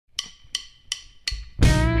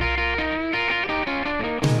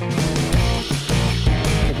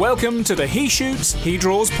Welcome to the He Shoots, He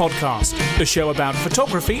Draws podcast, the show about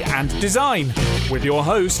photography and design, with your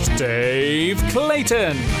host, Dave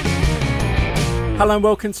Clayton. Hello and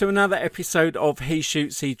welcome to another episode of He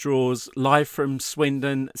Shoots, He Draws, live from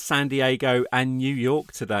Swindon, San Diego and New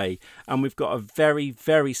York today. And we've got a very,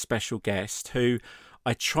 very special guest who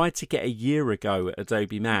I tried to get a year ago at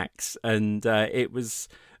Adobe Max, and it was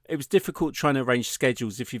difficult trying to arrange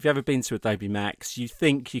schedules. If you've ever been to Adobe Max, you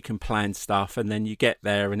think you can plan stuff and then you get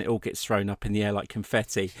there and it all gets thrown up in the air like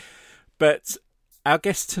confetti. But our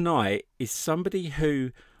guest tonight is somebody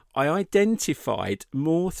who I identified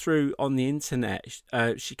more through on the internet.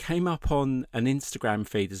 She came up on an Instagram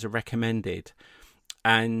feed as a recommended,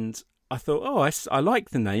 and I thought, I like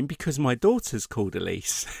the name because my daughter's called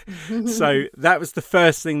Elise. So that was the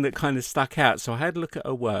first thing that kind of stuck out. So I had a look at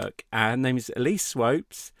her work. Her name is Elise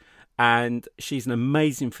Swopes, and she's an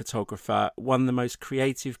amazing photographer, one of the most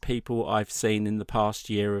creative people I've seen in the past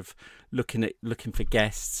year of looking for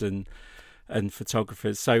guests and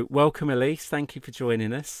photographers. So welcome, Elise. Thank you for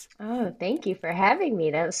joining us. Oh, thank you for having me.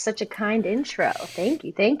 That was such a kind intro. Thank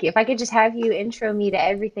you. If I could just have you intro me to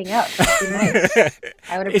everything else, that'd be nice.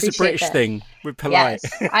 I would appreciate It's a British that. thing. We're polite.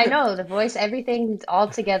 Yes, I know the voice, everything's all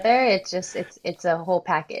together. It's a whole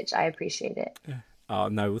package. I appreciate it. Oh,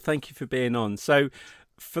 no. Well, thank you for being on. So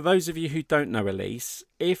for those of you who don't know Elise,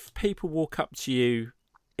 if people walk up to you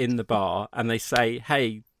in the bar and they say,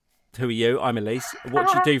 "Hey, who are you? I'm Elise. What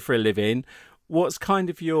do you do for a living?" What's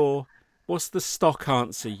the stock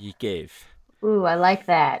answer you give? Ooh, I like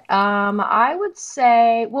that. I would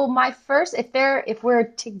say, well, if we're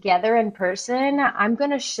together in person, I'm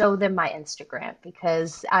gonna show them my Instagram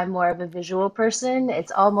because I'm more of a visual person.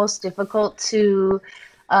 It's almost difficult to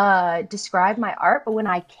describe my art, but when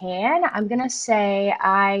I can, I'm gonna say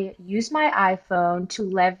I use my iPhone to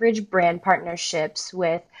leverage brand partnerships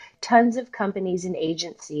with tons of companies and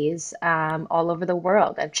agencies all over the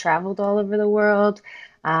world. I've traveled all over the world.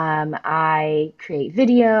 I create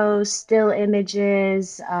videos, still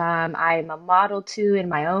images. I'm a model too in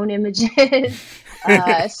my own images.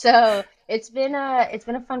 So it's been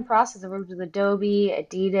a fun process. I've worked with Adobe,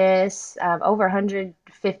 Adidas, over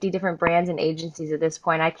 150 different brands and agencies at this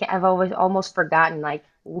point. I've always almost forgotten like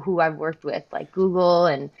who I've worked with, like Google,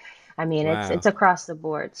 and I mean Wow. it's across the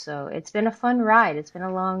board. So it's been a fun ride. It's been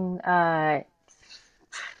a long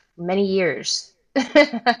many years.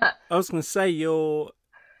 I was going to say you're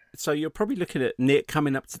probably looking at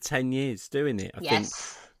coming up to 10 years doing it, I think.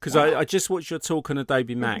 Because I just watched your talk on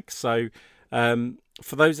Adobe Max. So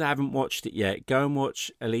for those that haven't watched it yet, go and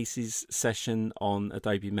watch Elise's session on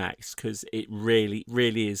Adobe Max because it really,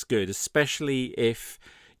 really is good, especially if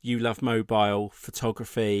you love mobile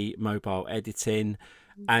photography, mobile editing,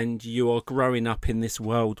 and you are growing up in this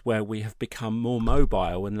world where we have become more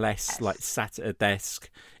mobile and less like sat at a desk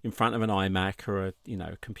in front of an iMac or a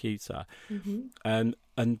computer.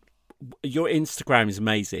 And your Instagram is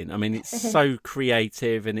amazing. I mean, it's so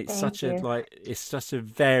creative and it's it's such a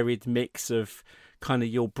varied mix of kind of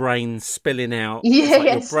your brain spilling out.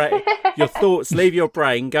 Yes. Like your thoughts leave your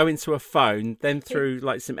brain, go into a phone, then through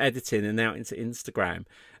like some editing and out into Instagram.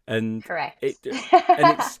 And Correct.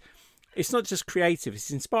 It's not just creative,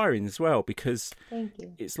 it's inspiring as well because Thank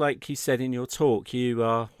you. it's like you said in your talk,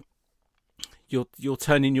 you're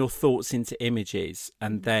turning your thoughts into images,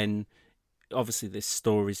 and then obviously there's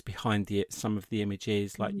stories behind some of the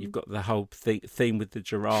images, like you've got the whole theme with the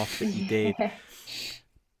giraffe that you did.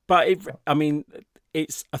 But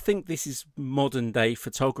I think this is modern day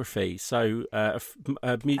photography. So a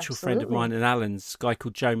mutual friend of mine and Alan's, a guy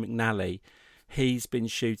called Joe McNally, he's been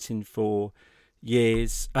shooting for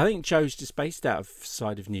years. I think Joe's just based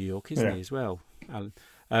outside of New York, isn't he, as well,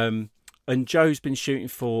 Alan? And Joe's been shooting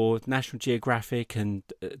for National Geographic and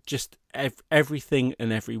just everything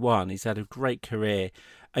and everyone. He's had a great career,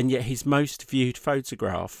 and yet his most viewed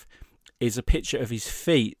photograph is a picture of his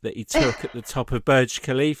feet that he took at the top of Burj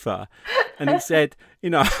Khalifa. And he said,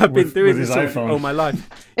 I've been doing this all my life.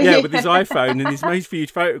 Yeah, with his iPhone, and his most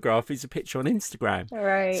viewed photograph is a picture on Instagram.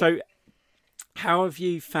 Right. So how have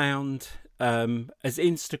you found, has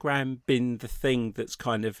Instagram been the thing that's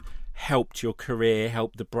kind of helped your career,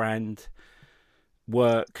 helped the brand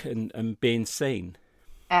work and being seen?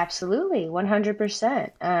 Absolutely,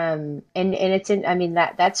 100%. And it's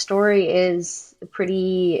that story is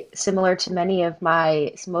pretty similar to many of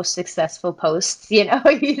my most successful posts. You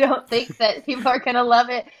don't think that people are gonna love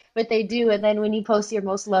it, but they do. And then when you post your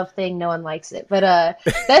most loved thing, no one likes it. But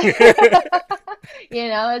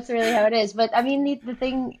it's really how it is. But I mean, the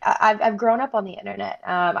thing, I've grown up on the internet.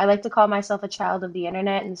 I like to call myself a child of the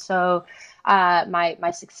internet, and so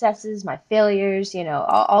my successes, my failures,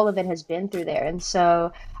 all of it has been through there. And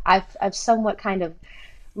so I've somewhat kind of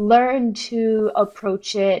learned to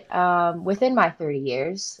approach it within my 30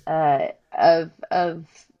 years of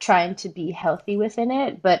trying to be healthy within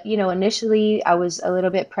it. But, initially I was a little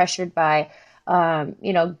bit pressured by,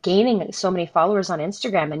 gaining so many followers on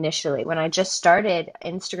Instagram initially. When I just started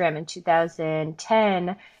Instagram in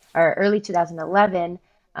 2010 or early 2011,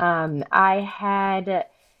 I had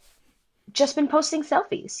just been posting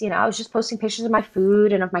selfies. I was just posting pictures of my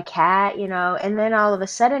food and of my cat, and then all of a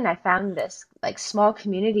sudden I found this like small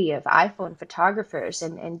community of iPhone photographers,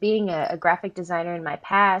 and being a graphic designer in my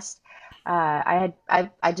past, I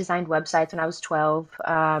designed websites when I was 12.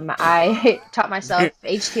 I taught myself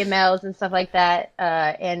HTMLs and stuff like that,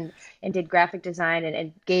 and did graphic design,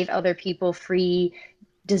 and gave other people free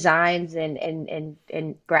designs and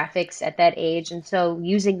graphics at that age. And so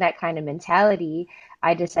using that kind of mentality,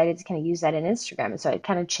 I decided to kind of use that in Instagram. And so I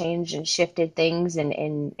kind of changed and shifted things,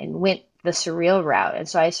 and went the surreal route. And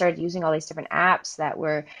so I started using all these different apps that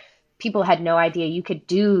were people had no idea you could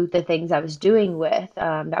do the things I was doing with.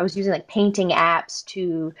 I was using like painting apps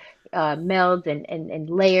to meld and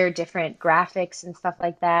layer different graphics and stuff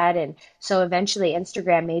like that. And so eventually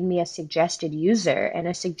Instagram made me a suggested user. And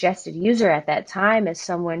a suggested user at that time is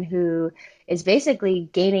someone who is basically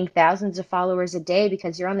gaining thousands of followers a day,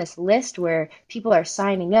 because you're on this list where people are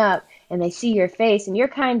signing up and they see your face, and you're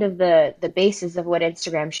kind of the basis of what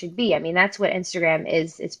Instagram should be. I mean, that's what Instagram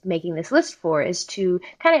is making this list for, is to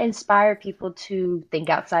kind of inspire people to think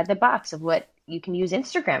outside the box of what you can use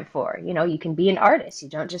Instagram for. You can be an artist. You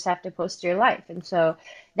don't just have to post your life. And so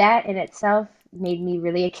that in itself made me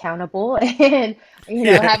really accountable. And,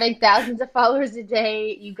 having thousands of followers a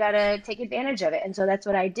day, you got to take advantage of it. And so that's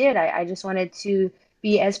what I did. I just wanted to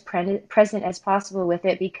be as present as possible with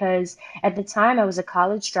it, because at the time I was a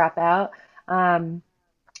college dropout.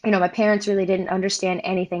 My parents really didn't understand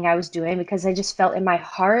anything I was doing, because I just felt in my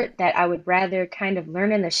heart that I would rather kind of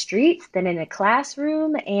learn in the streets than in a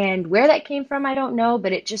classroom. And where that came from, I don't know,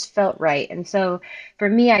 but it just felt right. And so for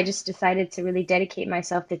me, I just decided to really dedicate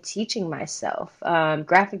myself to teaching myself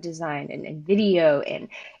graphic design and video and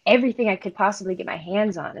everything I could possibly get my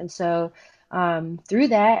hands on. And so through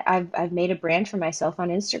that, I've made a brand for myself on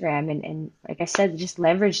Instagram, and like I said, just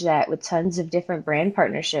leverage that with tons of different brand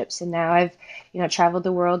partnerships. And now I've, traveled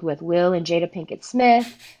the world with Will and Jada Pinkett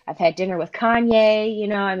Smith. I've had dinner with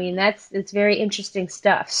Kanye. I mean, it's very interesting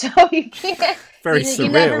stuff. So you can't, Very you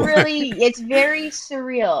never surreal. really, it's very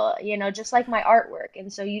surreal, just like my artwork.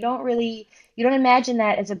 And so you don't imagine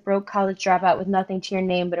that as a broke college dropout with nothing to your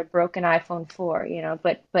name but a broken iPhone 4,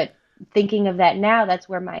 but thinking of that now, that's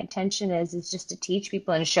where my intention is just to teach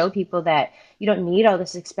people and show people that you don't need all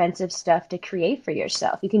this expensive stuff to create for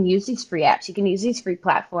yourself. You can use these free apps, you can use these free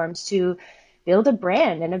platforms to build a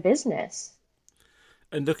brand and a business.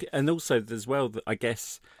 And look, and also as well, that I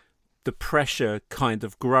guess the pressure kind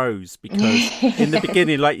of grows, because in the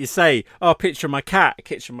beginning, like you say, picture of my cat,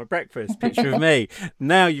 picture of my breakfast, picture of me.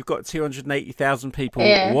 Now you've got 280,000 people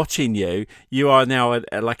watching you. You are now an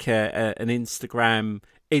Instagram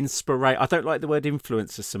inspiration. I don't like the word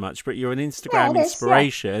influencer so much, but you're an Instagram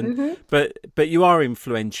inspiration. Yeah. Mm-hmm. But you are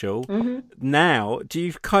influential. Mm-hmm. Now, do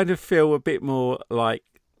you kind of feel a bit more like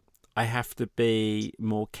I have to be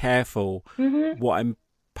more careful what I'm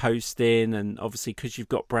posting? And obviously, because you've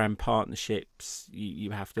got brand partnerships,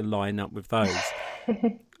 you have to line up with those.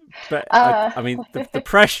 But I mean, the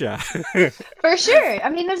pressure. For sure. I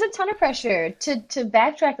mean, there's a ton of pressure. To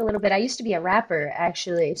backtrack a little bit, I used to be a rapper,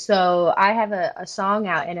 actually. So I have a song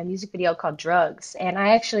out in a music video called Drugs. And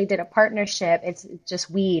I actually did a partnership. It's just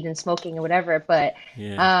weed and smoking or whatever. But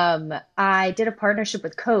I did a partnership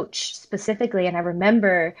with Coach specifically. And I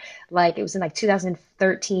remember, like, it was in like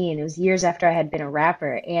 2013. It was years after I had been a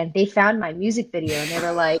rapper. And they found my music video and they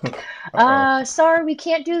were like, sorry, we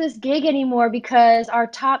can't do this gig anymore because our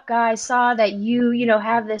top guy saw that you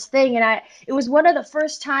have this thing. And it was one of the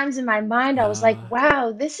first times in my mind I was like,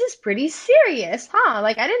 wow, this is pretty serious, huh?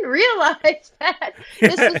 Like, I didn't realize that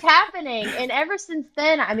this was happening. And ever since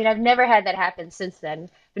then, I mean, I've never had that happen since then.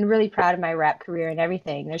 I've been really proud of my rap career and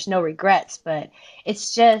everything. There's no regrets, but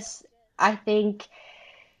it's just, I think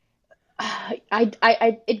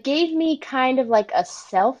it gave me kind of like a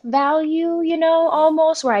self-value,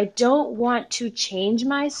 almost, where I don't want to change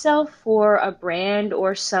myself for a brand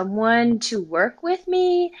or someone to work with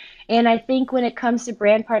me. And I think when it comes to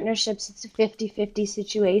brand partnerships, it's a 50-50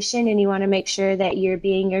 situation, and you want to make sure that you're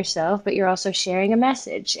being yourself, but you're also sharing a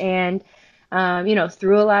message. And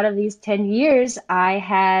through a lot of these 10 years, I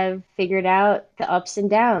have figured out the ups and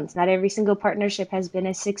downs. Not every single partnership has been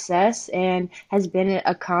a success and has been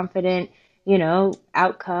a confident,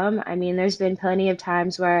 outcome. I mean, there's been plenty of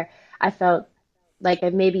times where I felt like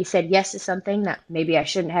I maybe said yes to something that maybe I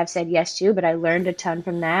shouldn't have said yes to, but I learned a ton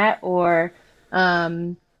from that. Or,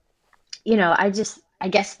 um, I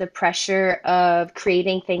guess the pressure of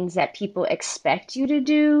creating things that people expect you to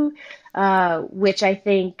do, which I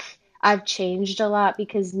think I've changed a lot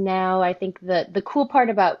because now I think the cool part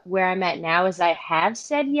about where I'm at now is I have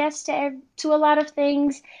said yes to a lot of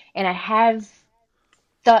things, and I have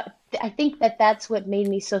thought. I think that that's what made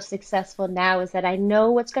me so successful now is that I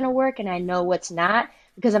know what's going to work and I know what's not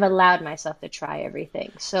because I've allowed myself to try everything.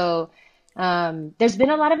 So there's been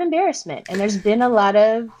a lot of embarrassment and there's been a lot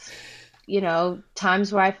of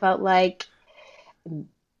times where I felt like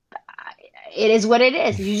it is what it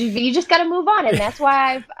is. You just got to move on, and that's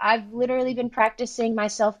why I've literally been practicing my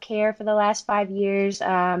self-care for the last 5 years.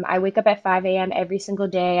 I wake up at 5 a.m. every single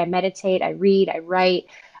day. I meditate, I read, I write.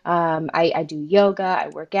 I do yoga, I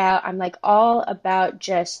work out. I'm like all about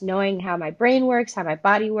just knowing how my brain works, how my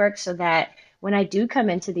body works, so that when I do come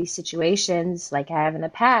into these situations like I have in the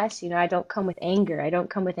past, I don't come with anger. I don't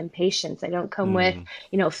come with impatience. I don't come with,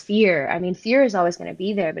 fear. I mean, fear is always going to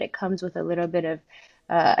be there, but it comes with a little bit of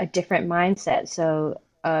a different mindset. So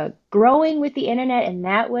growing with the internet in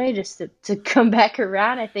that way, just to come back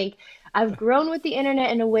around, I think I've grown with the internet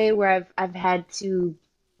in a way where I've had to,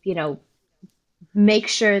 make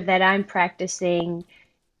sure that I'm practicing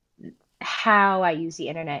how I use the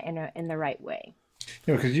internet in the right way.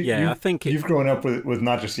 Because I think you've grown up with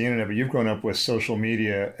not just the internet, but you've grown up with social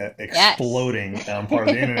media exploding part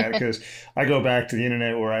of the internet. Because I go back to the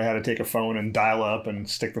internet where I had to take a phone and dial up and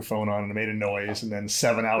stick the phone on and it made a noise. And then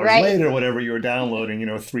 7 hours later, whatever you were downloading,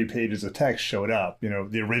 3 pages of text showed up,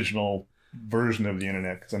 the original version of the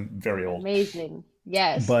internet, because I'm very old. Amazing.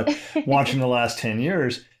 Yes. But watching the last 10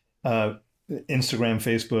 years, Instagram,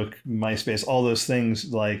 Facebook, MySpace, all those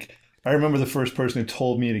things, like, I remember the first person who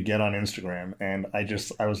told me to get on Instagram, and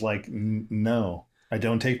I was like, no, I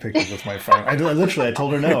don't take pictures with my phone. I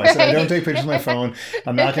told her no. I said, I don't take pictures with my phone.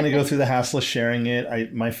 I'm not going to go through the hassle of sharing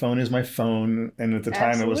it. My phone is my phone. And at the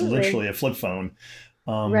time, It was literally a flip phone.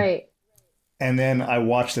 Right. And then I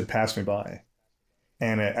watched it pass me by.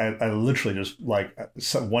 And I literally just, like,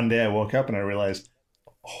 one day I woke up and I realized,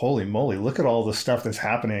 holy moly, look at all the stuff that's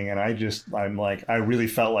happening. And I really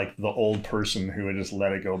felt like the old person who had just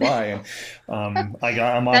let it go by. And I'm on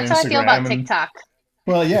Instagram. That's how I feel about TikTok.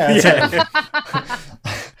 Well, yeah.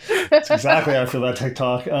 That's exactly how I feel about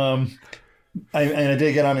TikTok. I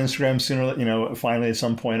did get on Instagram sooner, finally at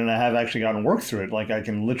some point, and I have actually gotten work through it. Like, I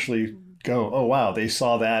can literally go, oh wow, they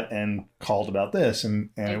saw that and called about this,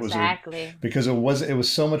 and exactly. It was because it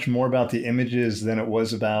was so much more about the images than it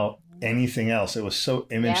was about anything else. It was so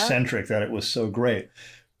image centric that it was so great.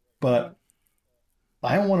 But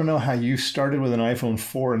I want to know how you started with an iPhone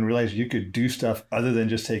 4 and realized you could do stuff other than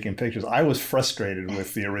just taking pictures. I was frustrated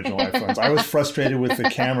with the original iPhones. I was frustrated with the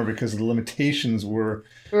camera because the limitations were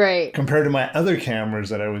right compared to my other cameras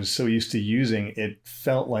that I was so used to using. It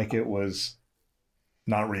felt like it was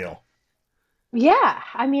not real. Yeah,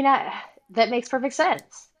 I mean, that makes perfect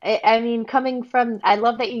sense. I mean, I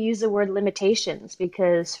love that you use the word limitations,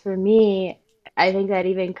 because for me, I think that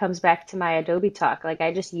even comes back to my Adobe talk. Like,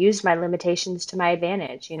 I just used my limitations to my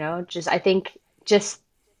advantage, I think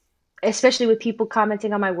especially with people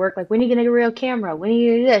commenting on my work, like, when are you going to get a real camera? When are you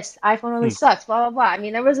going to do this? iPhone only sucks, blah, blah, blah. I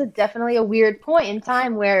mean, there was definitely a weird point in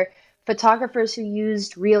time where photographers who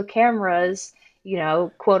used real cameras,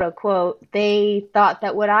 quote unquote, they thought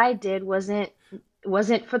that what I did wasn't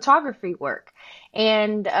photography work.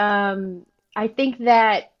 And I think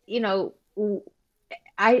that,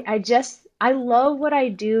 I love what I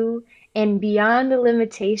do, and beyond the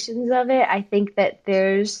limitations of it, I think that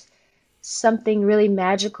there's something really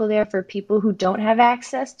magical there for people who don't have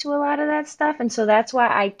access to a lot of that stuff. And so that's why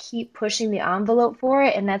I keep pushing the envelope for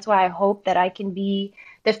it. And that's why I hope that I can be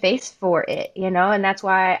the face for it, and that's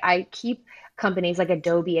why I keep companies like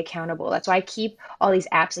Adobe accountable. That's why I keep all these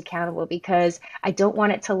apps accountable, because I don't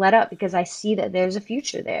want it to let up, because I see that there's a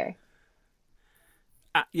future there.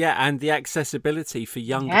 And the accessibility for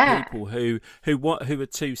younger people who are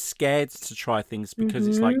too scared to try things because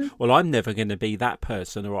it's like, well, I'm never going to be that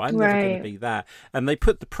person, or I'm never going to be that, and they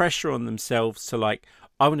put the pressure on themselves to, like,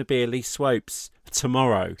 I want to be Elise Swopes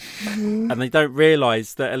tomorrow, and they don't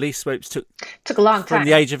realise that Elise Swopes took a long time from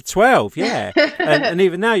the age of 12, and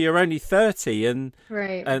even now you're only 30, and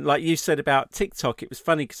like you said about TikTok, it was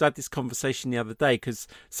funny because I had this conversation the other day because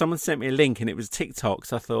someone sent me a link and it was TikTok,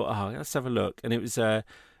 so I thought, oh, let's have a look, and it was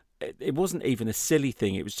it wasn't even a silly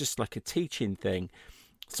thing, it was just like a teaching thing.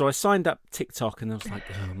 So I signed up TikTok and I was like,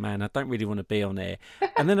 oh man, I don't really want to be on here.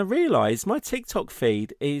 And then I realised my TikTok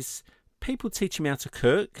feed is people teaching me how to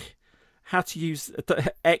cook, how to use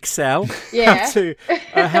Excel, Yeah.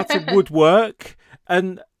 how to woodwork,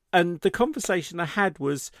 and the conversation I had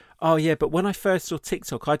was, oh yeah, but when I first saw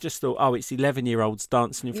TikTok, I just thought, oh, it's 11-year-olds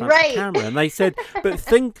dancing in front of the camera, and they said, but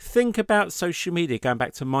think about social media, going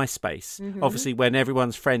back to MySpace, obviously when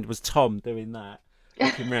everyone's friend was Tom doing that,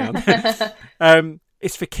 looking around.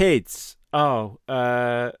 It's for kids.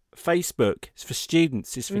 Facebook is for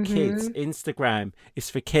students, it's for kids. Instagram is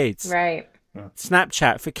for kids. Right.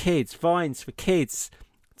 Snapchat for kids. Vines for kids.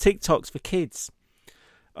 TikTok's for kids.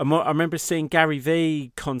 I remember seeing Gary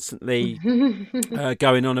Vee constantly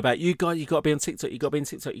going on about, you got to be on TikTok, you got to be on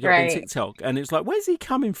TikTok, you got to be on TikTok. And it was like, where's he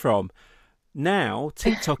coming from? Now,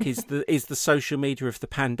 TikTok is the social media of the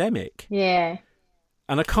pandemic. Yeah.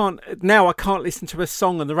 And I can't listen to a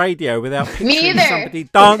song on the radio without Me picturing either. somebody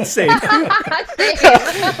dancing.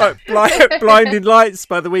 Like Blinding Lights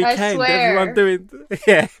by The Weeknd. I swear. Everyone doing,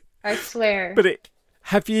 yeah. I swear. But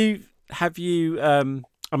have you?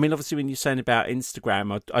 I mean, obviously, when you're saying about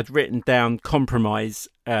Instagram, I'd written down compromise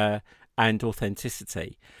and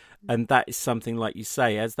authenticity, and that is something, like you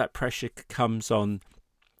say, as that pressure comes on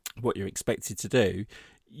what you're expected to do,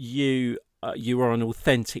 you are an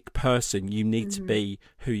authentic person. You need to be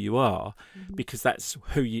who you are, because that's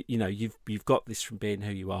who you've got this from being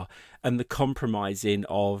who you are. And the compromising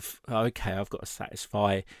of, okay, I've got to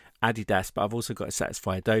satisfy Adidas, but I've also got to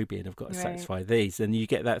satisfy Adobe, and I've got to satisfy these. And you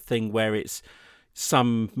get that thing where it's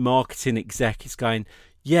some marketing exec is going,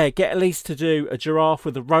 yeah, get Elise to do a giraffe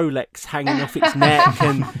with a Rolex hanging off its neck,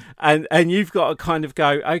 and you've got to kind of go,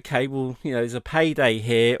 okay, well, there's a payday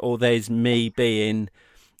here, or there's me being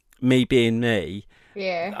me.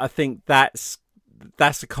 Yeah. I think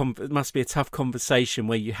it must be a tough conversation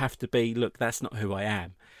where you have to be, look, that's not who I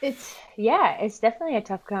am. It's definitely a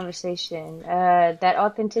tough conversation. That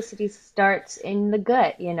authenticity starts in the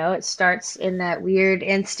gut, it starts in that weird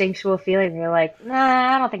instinctual feeling. You're like,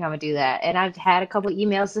 nah, I don't think I'm gonna do that. And I've had a couple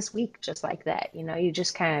emails this week just like that. You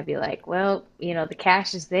just kind of be like, well, the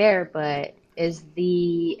cash is there, but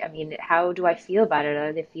how do I feel about it?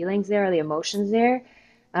 Are the feelings there? Are the emotions there?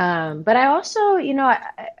 But I also, he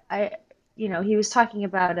was talking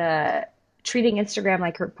about treating Instagram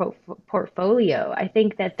like her portfolio. I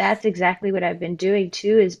think that that's exactly what I've been doing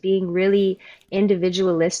too, is being really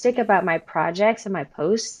individualistic about my projects and my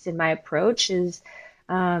posts, and my approach is,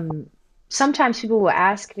 sometimes people will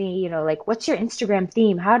ask me, like, what's your Instagram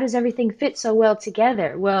theme? How does everything fit so well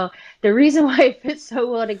together? Well, the reason why it fits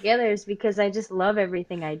so well together is because I just love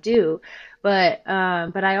everything I do. But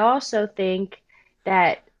I also think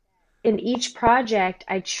that in each project,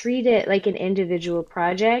 I treat it like an individual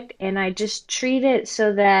project, and I just treat it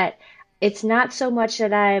so that it's not so much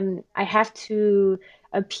that I have to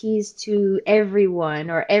appease to everyone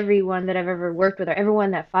that I've ever worked with or everyone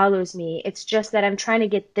that follows me. It's just that I'm trying to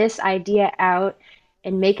get this idea out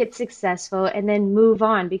and make it successful and then move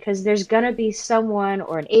on, because there's going to be someone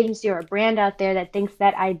or an agency or a brand out there that thinks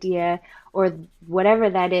that idea or whatever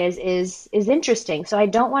that is interesting. So I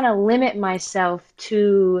don't want to limit myself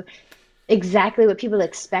to exactly what people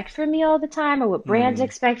expect from me all the time, or what brands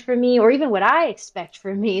expect from me, or even what I expect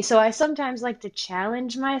from me. So I sometimes like to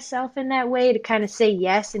challenge myself in that way, to kind of say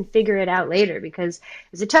yes and figure it out later, because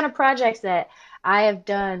there's a ton of projects that I have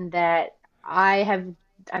done that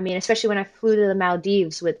especially when I flew to the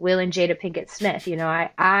Maldives with Will and Jada Pinkett Smith,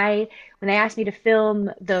 when they asked me to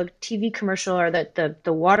film the TV commercial or the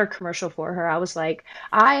water commercial for her, I was like,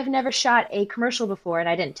 I have never shot a commercial before, and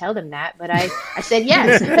I didn't tell them that, but I said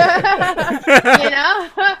yes, and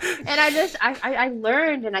I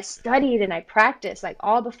learned and I studied and I practiced like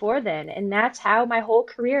all before then, and that's how my whole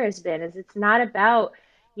career has been. Is it's not about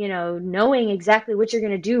knowing exactly what you're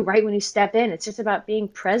going to do right when you step in. It's just about being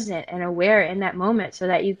present and aware in that moment, so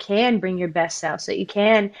that you can bring your best self, so you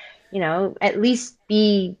can, at least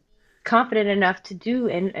be confident enough to do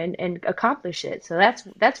and accomplish it. So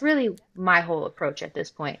that's really my whole approach at this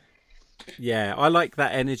point. Yeah, I like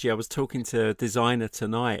that energy. I was talking to a designer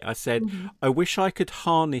tonight. I said, I wish I could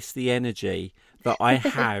harness the energy that I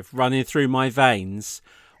have running through my veins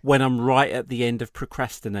when I'm right at the end of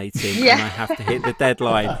procrastinating and I have to hit the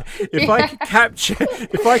deadline. If I could capture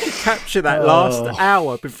that last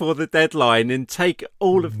hour before the deadline and take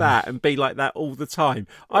all of that and be like that all the time,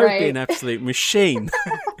 I would be an absolute machine.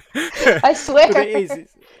 I swear. But it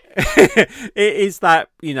is that,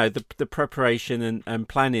 the preparation and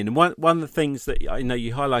planning. And one of the things that I know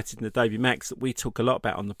you highlighted in Adobe Max that we talk a lot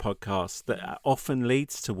about on the podcast that often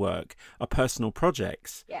leads to work are personal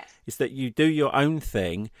projects. Yes. Is that you do your own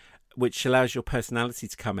thing, which allows your personality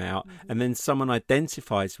to come out, and then someone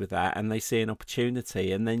identifies with that and they see an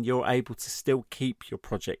opportunity, and then you're able to still keep your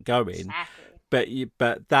project going. Exactly. but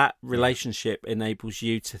that relationship enables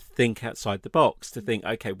you to think outside the box, to think,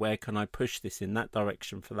 okay, where can I push this in that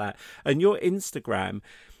direction for that? And your Instagram,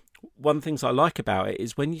 one of the things I like about it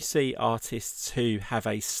is when you see artists who have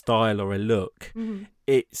a style or a look,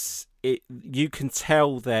 you can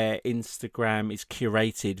tell their Instagram is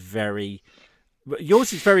curated very.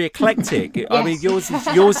 Yours is very eclectic. Yes. I mean, yours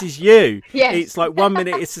is you. Yes. It's like 1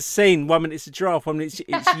 minute it's a scene, 1 minute it's a giraffe, 1 minute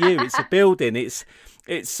it's you, it's a building. It's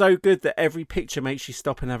so good that every picture makes you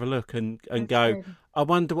stop and have a look and go, good. I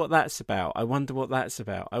wonder what that's about. I wonder what that's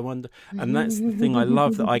about. I wonder. And that's the thing I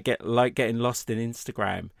love, that I getting lost in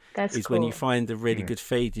Instagram. That's is cool. When you find a really good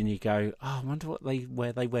feed and you go, oh, I wonder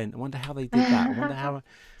where they went. I wonder how they did that. I wonder how.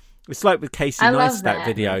 It's like with Casey Neistat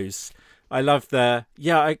videos. I love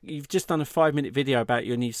you've just done a 5-minute video about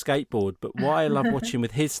your new skateboard, but what I love watching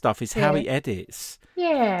with his stuff is how he edits.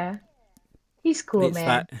 Yeah. He's cool,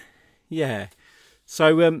 man.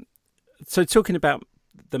 So talking about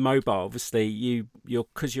the mobile, obviously you're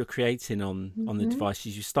creating on the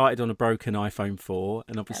devices. You started on a broken iPhone 4,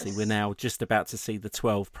 and obviously we're now just about to see the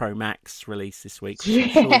 12 Pro Max release this week, which I'm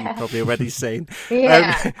sure you've probably already seen.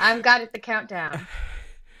 Yeah, I've got it, the countdown.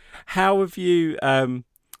 How have you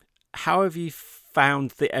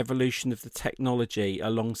found the evolution of the technology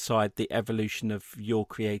alongside the evolution of your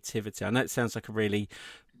creativity? I know it sounds like a really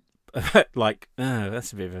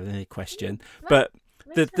that's a bit of a question, but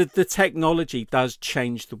the technology does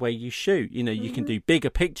change the way you shoot. You know, you can do bigger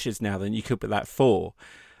pictures now than you could with that 4.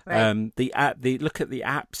 Right. Look at the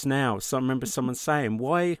apps now. So I remember someone saying,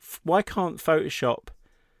 why can't Photoshop?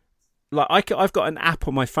 Like I've got an app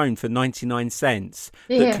on my phone for 99 cents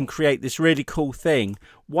that can create this really cool thing.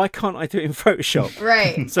 Why can't I do it in Photoshop?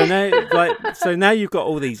 Right. So now you've got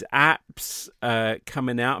all these apps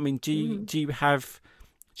coming out. I mean, do you have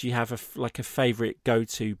a favorite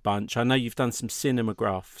go-to bunch? I know you've done some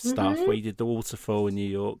Cinemagraph stuff where you did the waterfall in New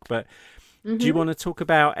York, but do you want to talk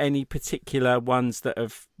about any particular ones that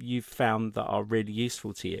you've found that are really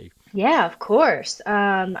useful to you? Yeah, of course.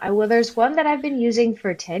 There's one that I've been using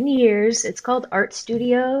for 10 years. It's called Art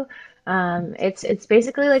Studio. It's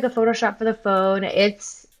basically like a Photoshop for the phone.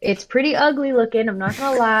 It's pretty ugly looking, I'm not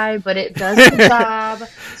gonna lie, but it does the job.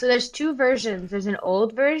 So there's 2 versions. There's an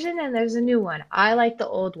old version and there's a new one. I like the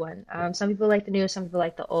old one. Some people like the new, some people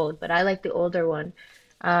like the old, but I like the older one.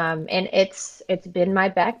 And it's been my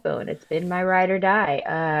backbone. It's been my ride or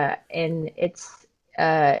die. And it'll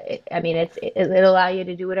allow you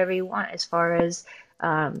to do whatever you want as far as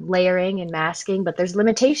layering and masking, but there's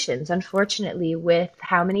limitations, unfortunately, with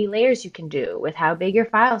how many layers you can do, with how big your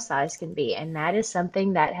file size can be. And that is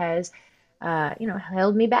something that has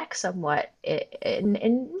held me back somewhat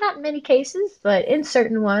in not many cases, but in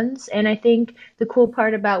certain ones. And I think the cool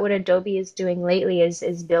part about what Adobe is doing lately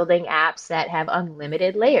is building apps that have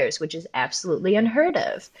unlimited layers, which is absolutely unheard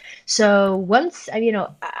of. So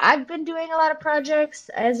I've been doing a lot of projects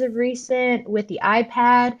as of recent with the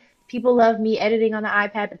iPad. People love me editing on the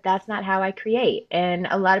iPad, but that's not how I create. And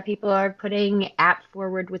a lot of people are putting app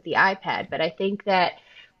forward with the iPad. But I think that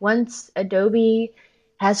once Adobe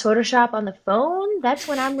has Photoshop on the phone, that's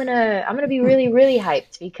when I'm gonna be really, really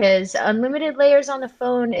hyped, because unlimited layers on the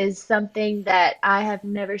phone is something that I have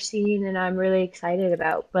never seen and I'm really excited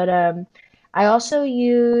about. But I also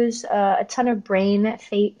use a ton of Brain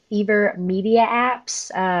Fever media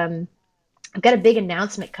apps. I've got a big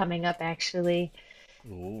announcement coming up, actually,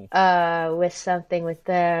 with something with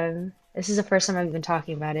them. This is the first time I've even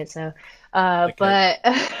talking about it, so but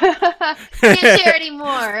can't share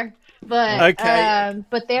anymore. But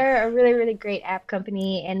but they're a really, really great app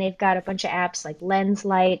company, and they've got a bunch of apps like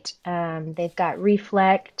Lenslight. They've got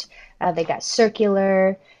Reflect. They got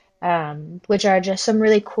Circular, which are just some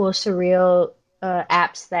really cool, surreal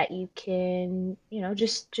apps that you can,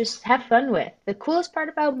 just have fun with. The coolest part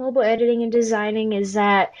about mobile editing and designing is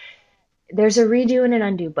that there's a redo and an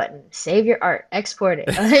undo button. Save your art, export it.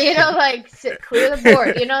 Clear the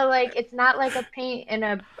board. It's not like a paint and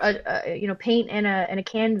a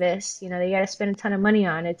canvas. You got to spend a ton of money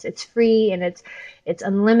on. It's free and it's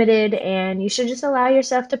unlimited, and you should just allow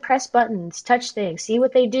yourself to press buttons, touch things, see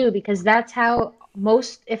what they do, because that's how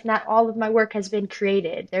most, if not all, of my work has been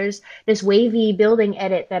created. There's this wavy building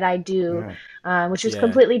edit that I do, which was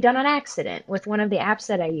completely done on accident with one of the apps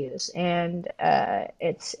that I use. And I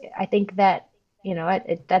think that,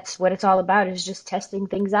 that's what it's all about, is just testing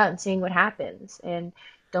things out and seeing what happens. And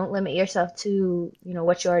don't limit yourself to,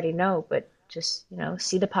 what you already know, but just,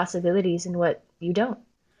 see the possibilities in what you don't.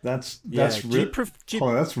 That's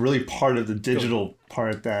really part of the digital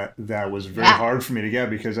part that was very hard for me to get,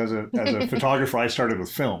 because as a photographer, I started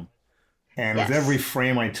with film, and with every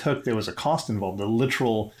frame I took, there was a cost involved. The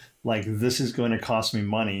literal like, this is going to cost me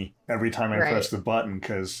money every time I press the button,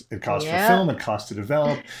 because it costs for Yep. film, it costs to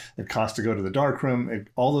develop, it costs to go to the darkroom.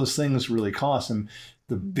 All those things really cost. And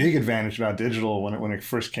the big advantage about digital when it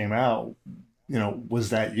first came out,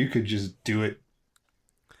 was that you could just do it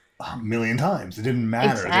a million times. It didn't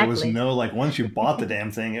matter. There was Exactly. no, like, once you bought the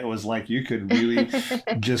damn thing, it was like you could really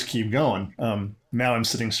just keep going. Now I'm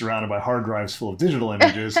sitting surrounded by hard drives full of digital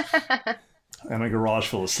images and a garage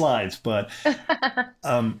full of slides. But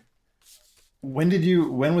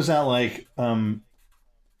when was that, like,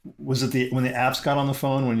 was it when the apps got on the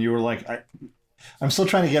phone, when you were like, I'm still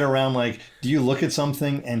trying to get around, like, do you look at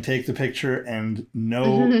something and take the picture and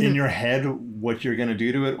know in your head what you're going to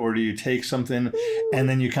do to it? Or do you take something and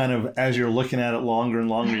then you kind of, as you're looking at it longer and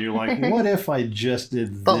longer, you're like, what if I just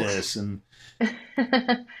did this? And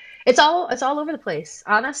It's all over the place.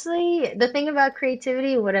 Honestly, the thing about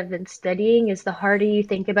creativity, what I've been studying, is the harder you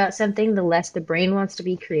think about something, the less the brain wants to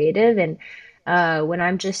be creative. And when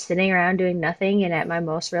I'm just sitting around doing nothing and at my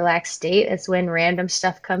most relaxed state, it's when random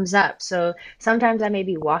stuff comes up. So sometimes I may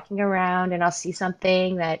be walking around and I'll see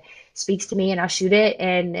something that speaks to me and I'll shoot it,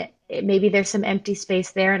 and maybe there's some empty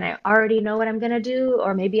space there and I already know what I'm going to do,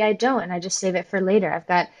 or maybe I don't and I just save it for later. I've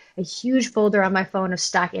got a huge folder on my phone of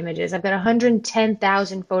stock images. I've got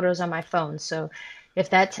 110,000 photos on my phone. So if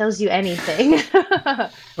that tells you anything.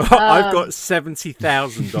 I've got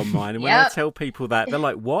 70,000 on mine, and when I Yep. tell people that, they're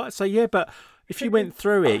like, what? So yeah, but if you went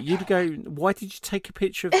through it, you'd go, why did you take a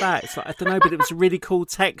picture of that? It's like, I don't know, but it was a really cool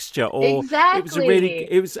texture, or Exactly.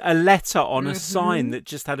 it was a letter on a sign that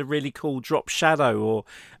just had a really cool drop shadow, or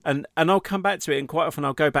and I'll come back to it, and quite often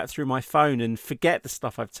I'll go back through my phone and forget the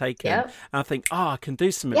stuff I've taken, Yep. and I think, I can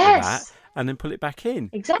do something with that, Yes. and then pull it back in.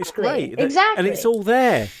 It's Exactly. great. Exactly. And it's all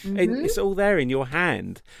there. It's all there in your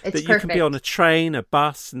hand. It's that you can be perfect. on a train, a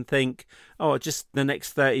bus, and think, oh, just the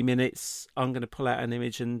next 30 minutes, I'm going to pull out an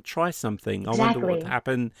image and try something. I wonder what would Exactly.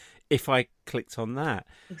 happen if I clicked on that.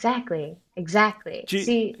 Exactly. Do you-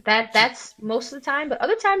 See, that's most of the time, but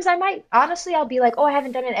other times I might, honestly, I'll be like, oh, I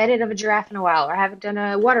haven't done an edit of a giraffe in a while, or I haven't done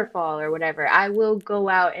a waterfall or whatever. I will go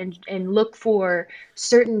out and look for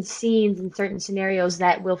certain scenes and certain scenarios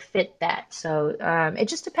that will fit that. So it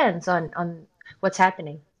just depends on what's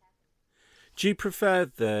happening. Do you prefer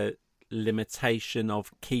the limitation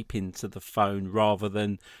of keeping to the phone rather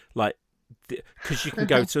than, like, because you can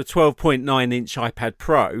go to a 12.9-inch iPad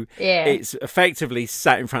Pro, Yeah. it's effectively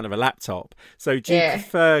sat in front of a laptop. So do you Yeah.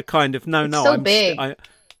 prefer kind of, no, so I'm big.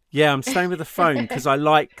 I'm staying with the phone because I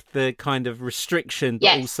like the kind of restriction, but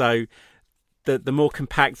Yes. also the more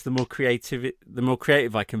compact, the more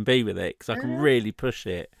creative I can be with it, because I can really push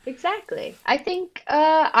it. Exactly. I think,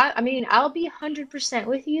 I mean, I'll be 100%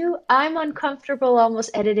 with you. I'm uncomfortable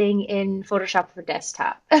almost editing in Photoshop for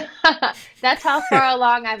desktop. That's how far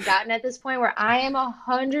along I've gotten at this point, where I am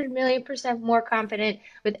 100,000,000% more confident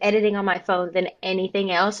with editing on my phone than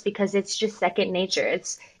anything else, because it's just second nature.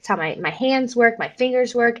 It's how my hands work, my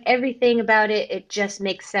fingers work, everything about it. It just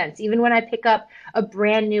makes sense. Even when I pick up a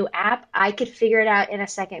brand new app, I could figure it out in a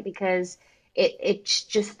second, because it's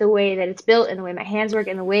just the way that it's built and the way my hands work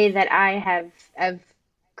and the way that I've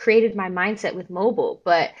created my mindset with mobile.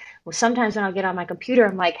 But sometimes when I'll get on my computer,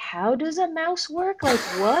 I'm like, how does a mouse work? Like,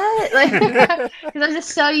 what? Like, because I'm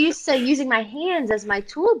just so used to using my hands as my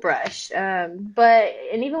tool brush. And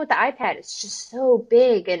even with the iPad, it's just so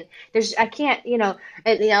big, and I can't,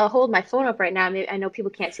 I'll hold my phone up right now. I know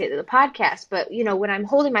people can't see it in the podcast, but when I'm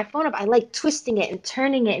holding my phone up, I like twisting it and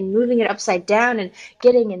turning it and moving it upside down and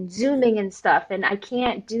getting and zooming and stuff. And I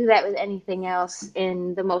can't do that with anything else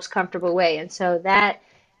in the most comfortable way. And so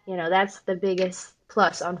that's the biggest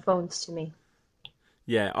plus on phones to me.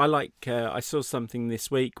 Yeah, I saw something this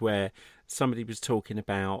week where somebody was talking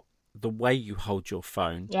about the way you hold your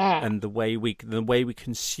phone, Yeah. and the way we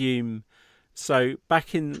consume. So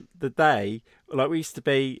back in the day, like, we used to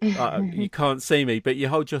be, you can't see me, but you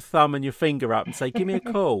hold your thumb and your finger up and say, give me a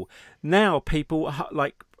call. Now people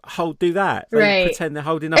do that. They Right. pretend they're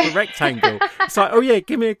holding up a rectangle. It's like, oh yeah,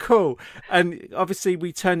 give me a call. And obviously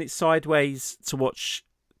we turn it sideways to watch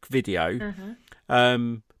video.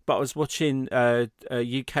 But I was watching a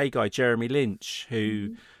UK guy, Jeremy Lynch,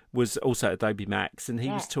 who was also at Adobe Max, and he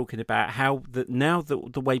was talking about how now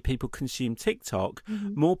the way people consume TikTok,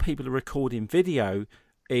 more people are recording video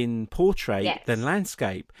in portrait than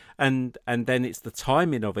landscape, and then it's the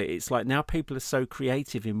timing of it. It's like now people are so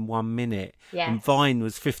creative in 1 minute, and Vine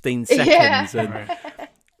was 15 seconds, and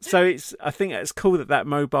so I think it's cool that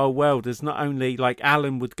mobile world is not only, like,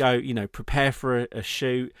 Alan would go, prepare for a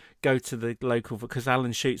shoot, go to the local, because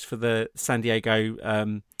Alan shoots for the San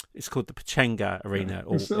Diego it's called the Pechanga Arena,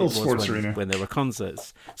 or It's the old sports when, arena. when there were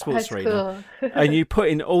concerts, sports That's arena, cool. and you put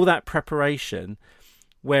in all that preparation.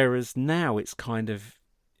 Whereas now it's kind of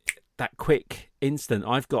that quick instant.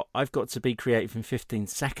 I've got to be creative in 15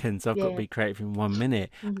 seconds. I've got to be creative in 1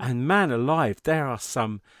 minute. And man alive, there are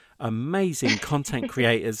some amazing content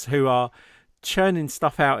creators who are churning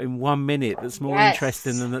stuff out in 1 minute that's more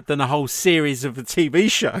interesting than a whole series of a TV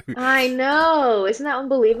show. I know. Isn't that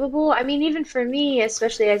unbelievable? I mean, even for me,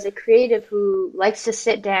 especially as a creative who likes to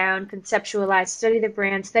sit down, conceptualize, study the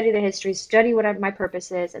brand, study the history, study what my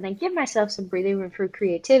purpose is, and then give myself some breathing room for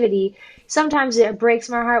creativity. Sometimes it breaks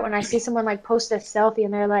my heart when I see someone like post a selfie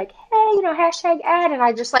and they're like, hey, hashtag ad, and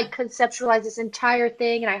I just like conceptualize this entire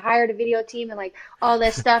thing, and I hired a video team and like all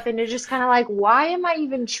this stuff, and they're just kind of like, why am I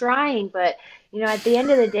even trying? But at the end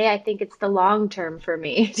of the day, I think it's the long term for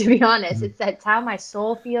me, to be honest. It's how my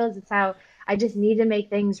soul feels. It's how I just need to make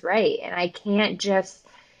things right. And I can't just,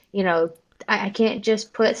 I can't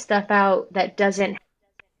just put stuff out that doesn't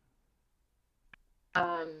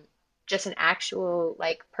just an actual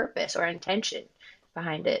like purpose or intention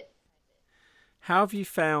behind it. How have you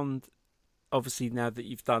found, obviously now that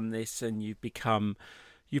you've done this and you've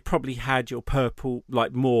probably had your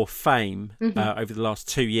more fame over the last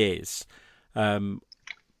 2 years,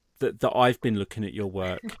 that I've been looking at your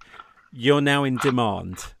work. You're now in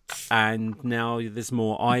demand and now there's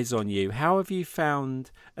more eyes on you. How have you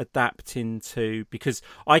found adapting to, because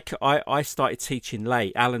I started teaching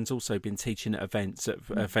late. Alan's also been teaching at events at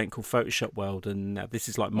an event called Photoshop World, and this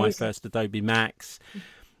is like my first Adobe Max.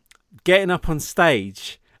 Getting up on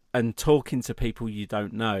stage and talking to people you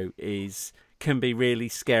don't know can be really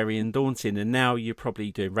scary and daunting. And now you're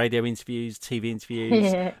probably doing radio interviews, TV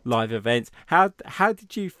interviews, live events. How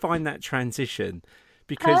did you find that transition?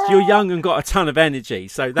 Because you're young and got a ton of energy,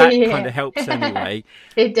 so that kind of helps anyway.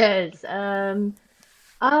 It does.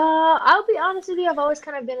 I'll be honest with you, I've always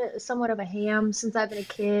kind of been somewhat of a ham since I've been a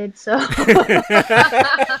kid, so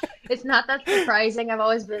it's not that surprising. I've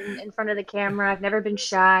always been in front of the camera. I've never been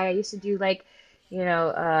shy. I used to do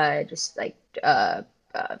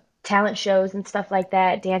talent shows and stuff like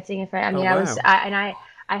that, dancing in front. I mean,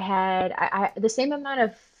 I had the same amount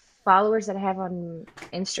of followers that I have on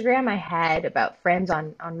Instagram. I had about friends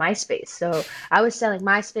on MySpace. So I was selling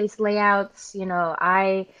MySpace layouts.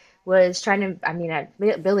 I was I'm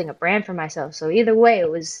building a brand for myself. So either way,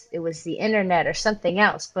 it was the internet or something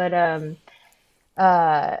else. But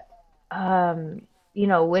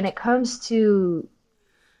when it comes to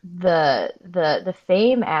the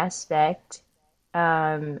fame aspect,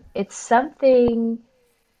 it's something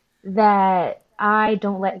that I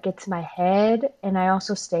don't let get to my head, and I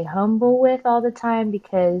also stay humble with all the time,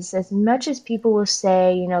 because as much as people will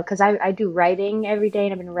say, because I do writing every day,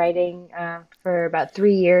 and I've been writing for about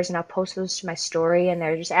 3 years, and I'll post those to my story, and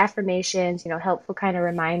they're just affirmations, helpful kind of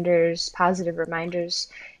reminders, positive reminders,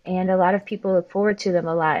 and a lot of people look forward to them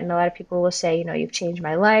a lot, and a lot of people will say, you've changed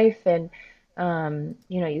my life, and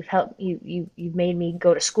you've helped, you've made me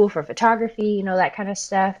go to school for photography, that kind of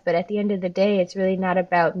stuff. But at the end of the day, it's really not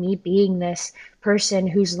about me being this person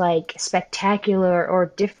who's like spectacular or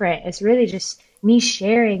different. It's really just me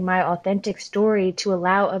sharing my authentic story to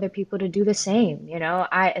allow other people to do the same.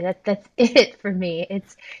 That's it for me.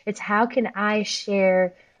 It's how can I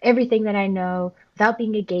share everything that I know without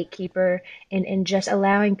being a gatekeeper, and just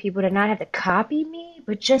allowing people to not have to copy me,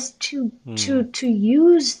 but just to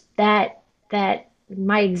use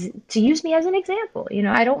to use me as an example.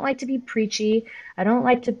 I don't like to be preachy. I don't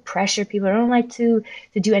like to pressure people. I don't like to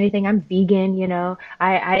do anything. I'm vegan,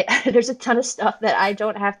 I there's a ton of stuff that I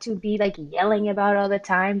don't have to be like yelling about all the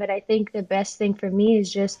time. But I think the best thing for me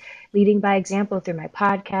is just leading by example through my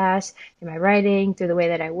podcast, through my writing, through the way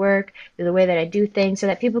that I work, through the way that I do things, so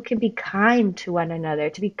that people can be kind to one another,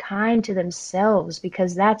 to be kind to themselves,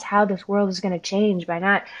 because that's how this world is going to change, by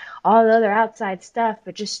not all the other outside stuff,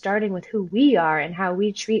 but just starting with who we are and how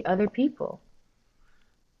we treat other people.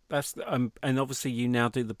 That's and obviously you now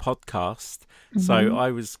do the podcast.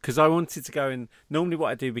 So because I wanted to go, and normally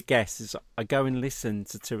what I do with guests is I go and listen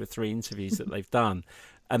to 2 or 3 interviews that they've done,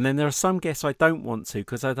 and then there are some guests I don't want to,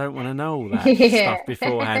 because I don't want to know all that stuff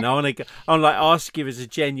beforehand. I want to ask you as a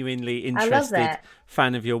genuinely interested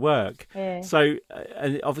fan of your work. Yeah. So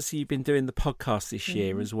and obviously you've been doing the podcast this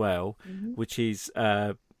year as well, which is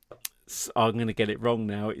I'm going to get it wrong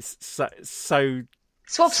now. It's so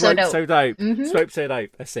Swope So Dope. So Dope. Swope So Dope.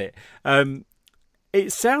 That's it.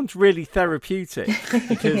 It sounds really therapeutic,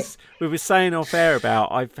 because we were saying off air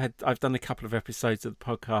about I've done a couple of episodes of the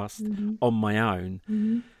podcast on my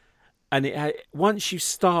own, And once you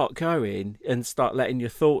start going and start letting your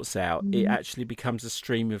thoughts out, it Mhm. actually becomes a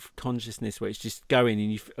stream of consciousness where it's just going,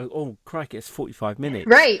 and oh crikey, it's 45 minutes.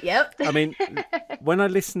 Right. Yep. I mean, when I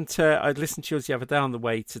listened to yours the other day on the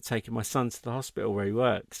way to taking my son to the hospital where he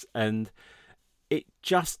works, and it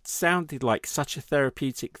just sounded like such a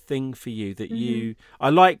therapeutic thing for you that Mhm. I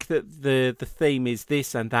like that the theme is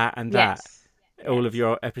this and that and that. Yes. All of Yes.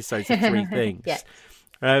 your episodes are three things. Yes.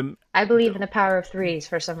 Um, I believe in the power of threes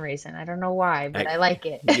for some reason. I don't know why, but I like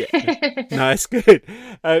it. yeah, no, it's good.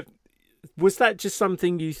 Was that just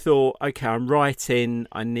something you thought, okay, I'm writing,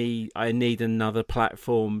 I need another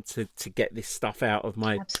platform to get this stuff out of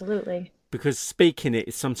my, Absolutely. because speaking it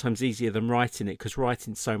is sometimes easier than writing it because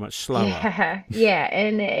writing's so much slower. Yeah, yeah,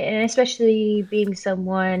 and especially being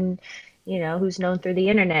someone, who's known through the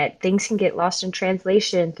internet, things can get lost in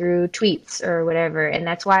translation through tweets or whatever, and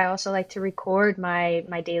that's why I also like to record my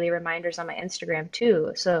daily reminders on my Instagram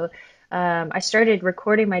too. So I started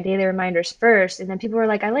recording my daily reminders first, and then people were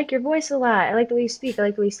like, "I like your voice a lot. I like the way you speak. I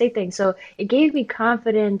like the way you say things." So it gave me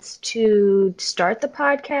confidence to start the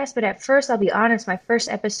podcast. But at first, I'll be honest, my first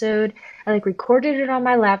episode, I like recorded it on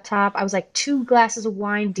my laptop. I was like 2 glasses of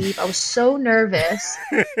wine deep. I was so nervous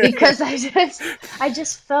because I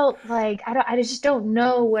just felt like I just don't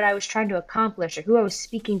know what I was trying to accomplish or who I was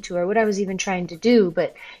speaking to or what I was even trying to do.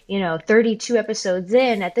 But 32 episodes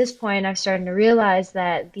in, at this point, I'm starting to realize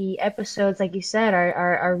that the episodes, like you said,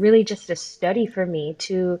 are really just a study for me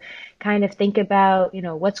to kind of think about,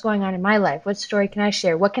 what's going on in my life, what story can I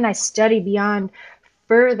share, what can I study beyond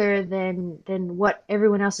further than what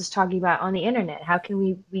everyone else is talking about on the internet. How can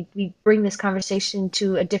we bring this conversation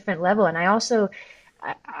to a different level? And I also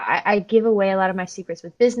I give away a lot of my secrets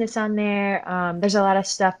with business on there. There's a lot of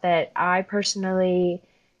stuff that I personally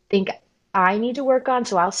think I need to work on,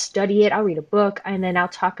 so I'll study it, I'll read a book, and then I'll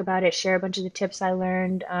talk about it, share a bunch of the tips I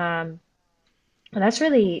learned. And that's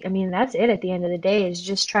really, I mean, that's it at the end of the day, is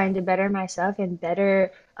just trying to better myself and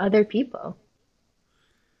better other people.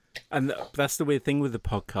 And that's the weird thing with the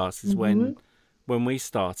podcast is Hmm. when we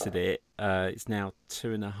started it, it's now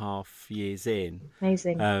 2.5 years in.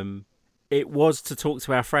 Amazing. It was to talk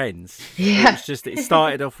to our friends. Yeah. It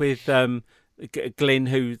started off with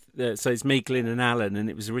Glyn, so it's me, Glyn, and Alan, and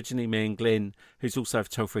it was originally me and Glyn, who's also a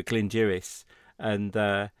photographer, Glyn Dewis, and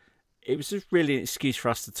it was just really an excuse for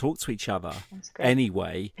us to talk to each other That's great.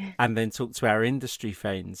 anyway, and then talk to our industry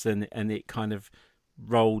friends, and it kind of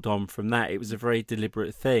rolled on from that. It was a very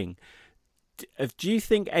deliberate thing. Do you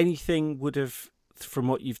think anything would have, from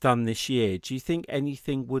what you've done this year, do you think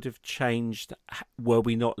anything would have changed were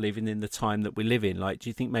we not living in the time that we live in? Like, do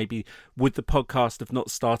you think maybe would the podcast have not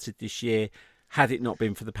started this year had it not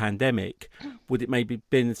been for the pandemic? Would it maybe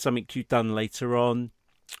been something you'd done later on,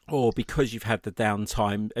 or because you've had the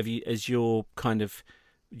downtime, has your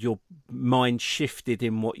mind shifted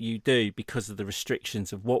in what you do because of the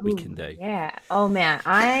restrictions of what we Ooh, can do? yeah. Oh man,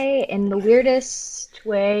 in the weirdest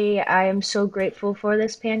way, I am so grateful for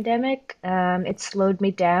this pandemic. It slowed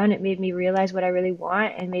me down. It made me realize what I really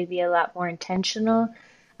want and made me a lot more intentional.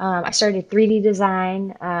 I started 3D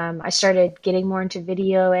design. I started getting more into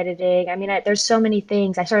video editing. I mean, there's so many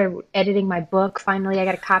things. I started editing my book. Finally, I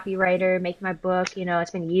got a copywriter, make my book.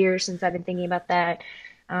 It's been years since I've been thinking about that.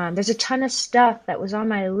 There's a ton of stuff that was on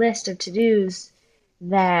my list of to-dos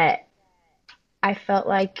that I felt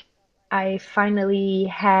like I finally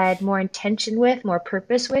had more intention with, more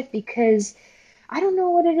purpose with, because I don't know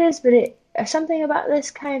what it is, but something about this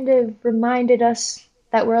kind of reminded us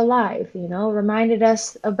that we're alive, reminded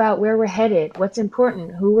us about where we're headed, what's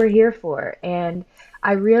important, who we're here for. And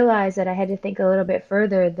I realized that I had to think a little bit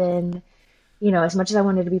further than, as much as I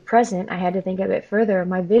wanted to be present, I had to think a bit further of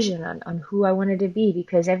my vision on who I wanted to be,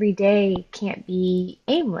 because every day can't be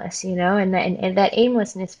aimless, and that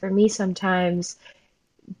aimlessness for me sometimes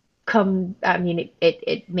I mean,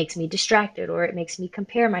 it makes me distracted, or it makes me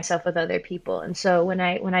compare myself with other people. And so when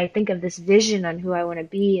I think of this vision on who I want to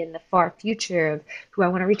be in the far future, of who I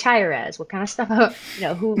want to retire as, what kind of stuff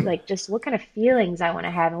who, like, just what kind of feelings I want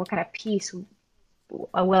to have and what kind of peace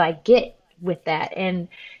will I get with that. And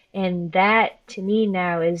that to me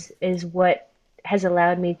now is what has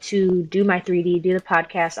allowed me to do my 3D, do the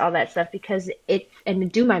podcast, all that stuff, because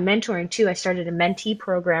and do my mentoring too. I started a mentee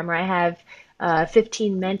program where I have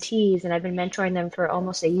 15 mentees, and I've been mentoring them for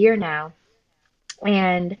almost a year now.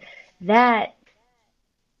 And that,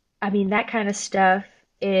 I mean, that kind of stuff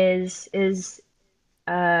is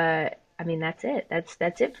I mean, that's it.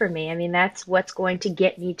 That's it for me. I mean, that's what's going to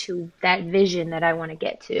get me to that vision that I want to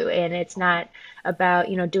get to. And it's not about,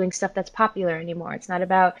 doing stuff that's popular anymore. It's not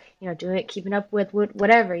about, doing it, keeping up with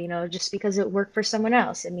whatever, just because it worked for someone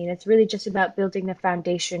else. I mean, it's really just about building the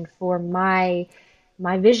foundation for my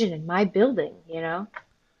vision and my building.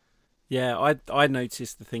 Yeah, I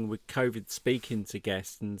noticed the thing with COVID, speaking to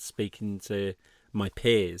guests and speaking to my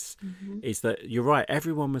peers, is that you're right.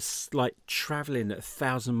 Everyone was like traveling at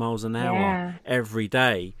 1,000 miles an hour every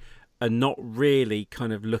day, and not really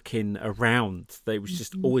kind of looking around. They was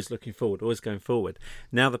just always looking forward, always going forward.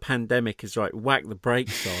 Now the pandemic is whack the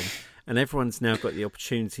brakes on, and everyone's now got the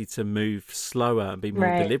opportunity to move slower and be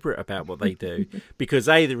more deliberate about what they do, because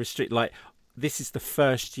the restrict, like, this is the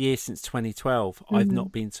first year since 2012 I've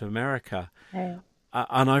not been to America.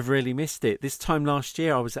 And I've really missed it. This time last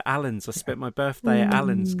year, I was at Allen's. I spent my birthday at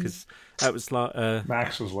Allen's because that was like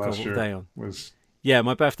Max was last year. Yeah,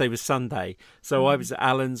 my birthday was Sunday, so I was at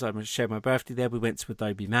Allen's. I shared my birthday there. We went to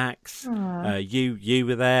Adobe Max. You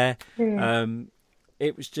were there. Yeah.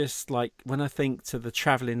 It was just like, when I think to the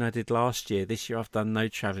travelling I did last year, this year I've done no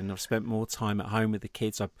travelling. I've spent more time at home with the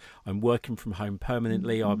kids. I'm working from home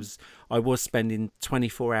permanently. I was spending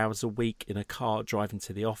 24 hours a week in a car driving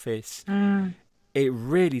to the office. It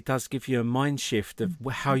really does give you a mind shift of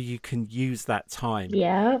how you can use that time.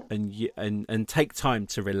 Yeah. And take time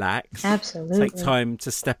to relax. Absolutely. Take time to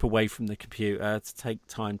step away from the computer, to take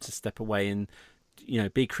time to step away and,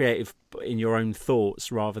 be creative in your own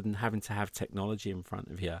thoughts rather than having to have technology in front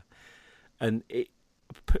of you. And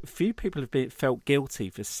few people have felt guilty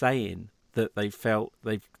for saying that they've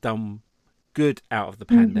done good out of the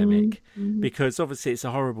pandemic, because obviously it's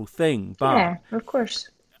a horrible thing. But yeah, of course.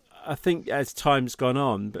 I think as time's gone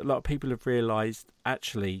on, a lot of people have realised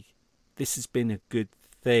actually this has been a good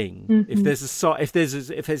thing. If there's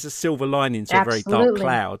a silver lining to a very dark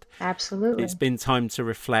cloud, absolutely, it's been time to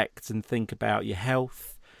reflect and think about your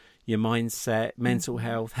health, your mindset, mental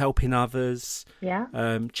health, helping others,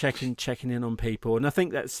 checking in on people. And I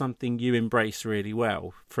think that's something you embrace really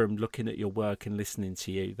well from looking at your work and listening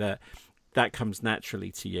to you, that comes naturally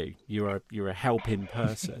to you. You're a helping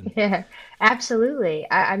person. Yeah, absolutely.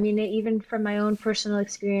 I mean, even from my own personal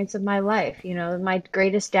experience of my life, my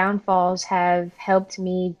greatest downfalls have helped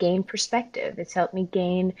me gain perspective. It's helped me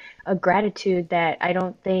gain a gratitude that I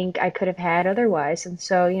don't think I could have had otherwise. And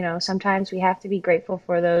so, sometimes we have to be grateful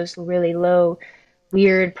for those really low,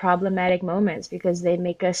 weird, problematic moments, because they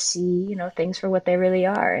make us see, things for what they really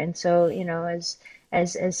are. And so,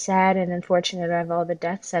 as sad and unfortunate as all the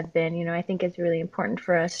deaths have been, I think it's really important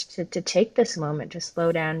for us to take this moment to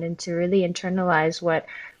slow down and to really internalize what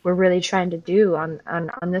we're really trying to do on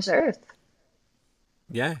this earth.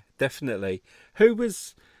 Yeah, definitely. Who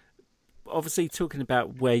was obviously talking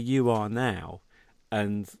about where you are now,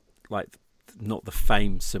 and like not the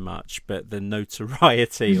fame so much, but the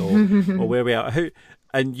notoriety or where we are.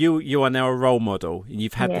 And you are now a role model, and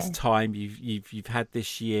you've had this time. You've had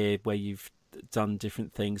this year where you've done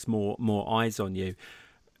different things, more eyes on you.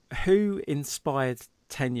 Who inspired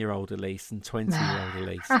 10-year-old Elise and 20-year-old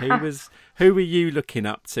Elise? Who were you looking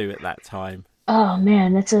up to at that time? Oh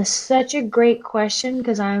man, that's such a great question,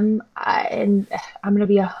 because I'm going to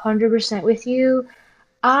be 100% with you.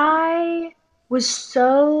 I've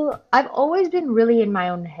always been really in my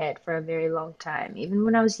own head for a very long time. Even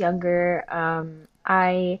when I was younger,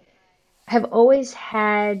 I have always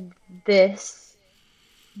had this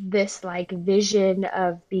like vision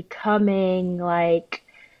of becoming like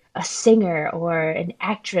a singer or an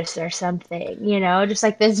actress or something, just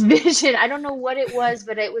like this vision. I don't know what it was,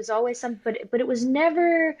 but it was always something, but it was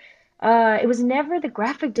never the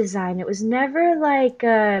graphic design. It was never like,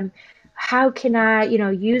 how can I,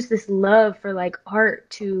 use this love for like art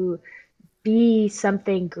to be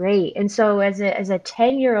something great. And so as a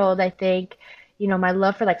 10-year-old, I think, my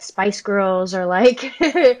love for like Spice Girls or like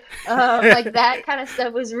like that kind of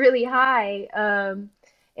stuff was really high.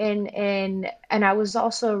 And I was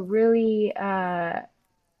also really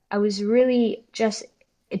just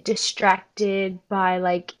distracted by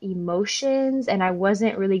like emotions, and I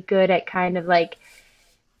wasn't really good at kind of like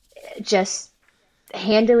just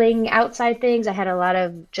handling outside things. I had a lot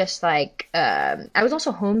of just like I was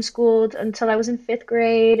also homeschooled until I was in 5th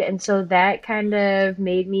grade, and so that kind of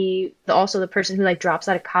made me also the person who like drops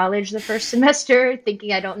out of college the first semester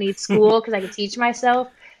thinking I don't need school because I could teach myself.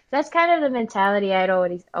 That's kind of the mentality I'd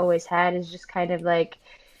always had, is just kind of like,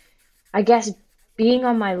 I guess, being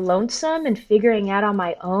on my lonesome and figuring out on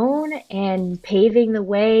my own and paving the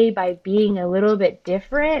way by being a little bit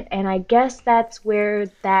different. And I guess that's where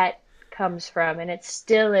that comes from, and it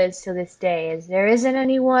still is to this day, is there isn't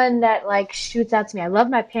anyone that like shoots out to me. I love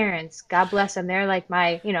my parents. God bless them. They're like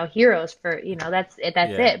my, heroes for, that's it,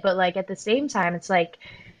 that's Yeah. it. But like at the same time, it's like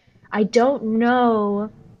I don't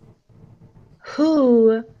know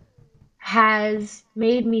who has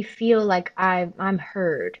made me feel like I'm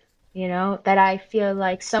heard, that I feel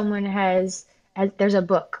like someone has there's a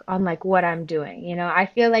book on like what I'm doing, I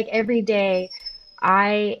feel like every day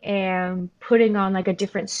I am putting on like a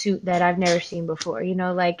different suit that I've never seen before,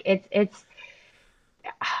 like it's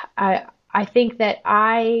I think that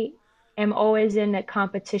I am always in a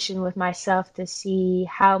competition with myself to see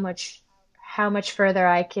how much further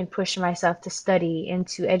I can push myself to study and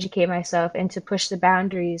to educate myself and to push the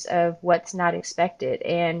boundaries of what's not expected.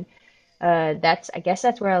 And I guess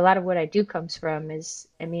that's where a lot of what I do comes from is,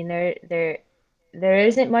 I mean, there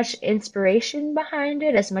isn't much inspiration behind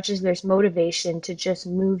it as much as there's motivation to just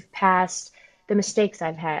move past the mistakes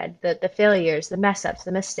I've had, the failures, the mess ups,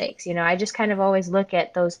 the mistakes. I just kind of always look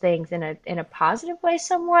at those things in a positive way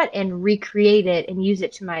somewhat and recreate it and use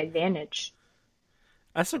it to my advantage.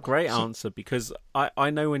 That's a great answer, because I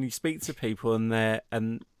know when you speak to people and they're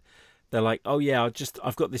like, oh yeah,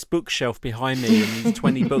 I've got this bookshelf behind me and there's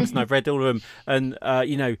 20 books and I've read all of them, and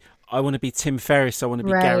I want to be Tim Ferriss, I want to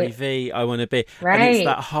be Gary Vee, I want to be, and it's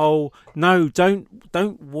that whole, no,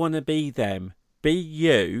 don't want to be them, be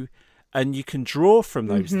you, and you can draw from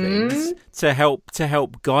those things to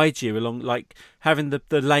help guide you along, like having the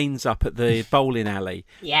lanes up at the bowling alley.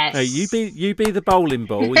 Yes. No, you be the bowling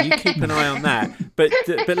ball, and you keep an eye on that. But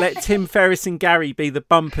let Tim Ferriss and Gary be the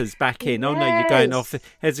bumpers back in. Oh no, you're going off.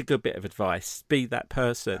 Here's a good bit of advice. Be that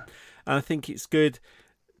person. And I think it's good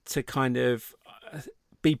to kind of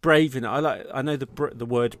be brave in it. I know the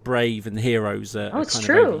word brave and heroes are kind of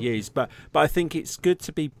overused, but I think it's good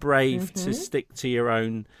to be brave to stick to your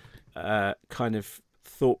own kind of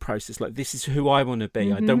thought process. Like, this is who I want to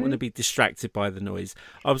be. I don't want to be distracted by the noise.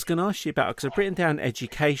 I was going to ask you about, because I've written down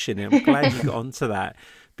education, and I'm glad you got onto that,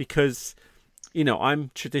 because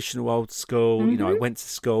I'm traditional old school. I went to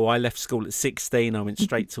school. I left school at 16. I went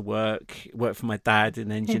straight to worked for my dad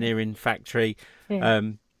in an engineering factory.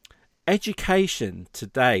 Education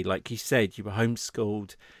today, like you said, you were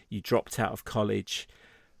homeschooled, you dropped out of college.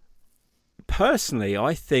 Personally,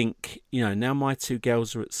 I think, now my two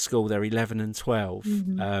girls are at school, they're 11 and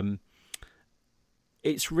 12.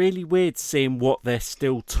 It's really weird seeing what they're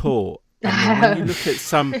still taught.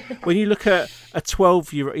 When you look at a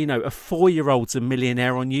 12-year, a 4-year-old's a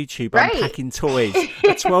millionaire on YouTube unpacking toys.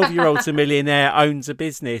 A 12-year-old's a millionaire, owns a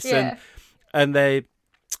business, and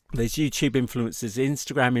there's YouTube influencers,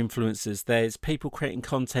 Instagram influencers. There's people creating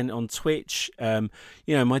content on Twitch.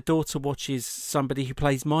 My daughter watches somebody who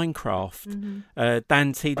plays Minecraft,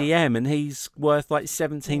 Dan TDM, and he's worth like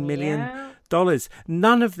 $17 million.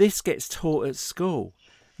 None of this gets taught at school.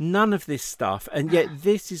 None of this stuff, and yet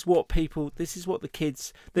this is what the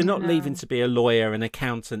kids, they're not leaving to be a lawyer, an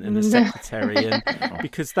accountant, and a secretary, and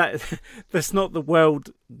because that's not the world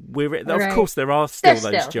we're in. Of course, there are still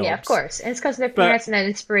those jobs. Yeah, of course, and it's because their parents and that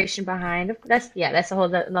inspiration behind. That's a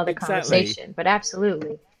whole another conversation, but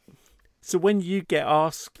absolutely. So when you get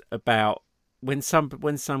asked about, when some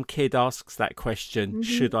kid asks that question,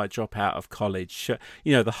 should I drop out of college?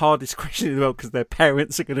 The hardest question in the world, because their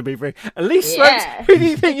parents are going to be very, at least who do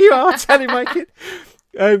you think you are telling my kid?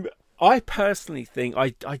 I personally think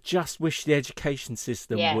I just wish the education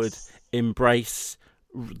system would embrace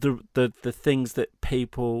the things that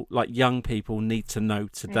people, like young people, need to know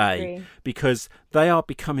today, because they are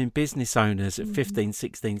becoming business owners at 15,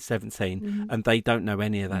 16, 17, and they don't know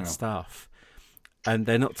any of that stuff. And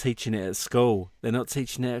they're not teaching it at school. They're not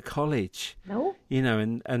teaching it at college. No.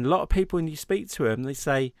 And a lot of people, when you speak to them, they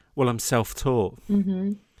say, well, I'm self-taught.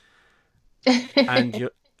 And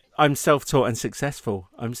I'm self-taught and successful.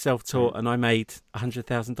 I'm self-taught and I made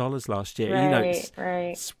 $100,000 last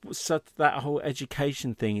year. So that whole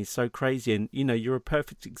education thing is so crazy. And, you're a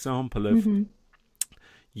perfect example of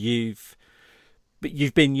you've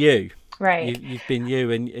been you. Right. You've been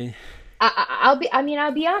you, and... I'll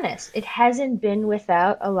be honest. It hasn't been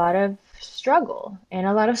without a lot of struggle and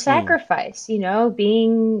a lot of sacrifice.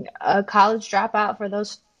 Being a college dropout for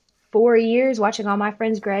those 4 years, watching all my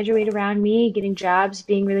friends graduate around me, getting jobs,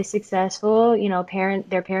 being really successful.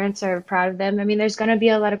 Their parents are proud of them. I mean, there's going to be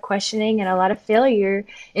a lot of questioning and a lot of failure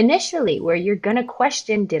initially, where you're going to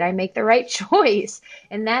question, did I make the right choice?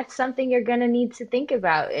 And that's something you're going to need to think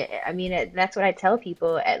about. I mean, that's what I tell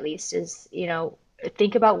people, at least, is,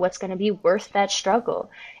 think about what's going to be worth that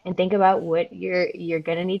struggle, and think about what you're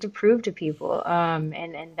going to need to prove to people.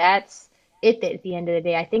 And it at the end of the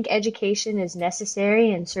day. I think education is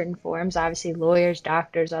necessary in certain forms, obviously lawyers,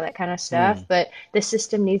 doctors, all that kind of stuff, but the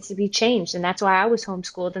system needs to be changed. And that's why I was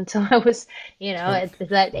homeschooled until I was, at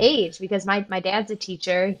that age, because my dad's a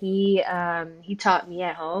teacher. He taught me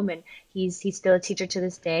at home, and he's still a teacher to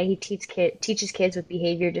this day. He teaches kids with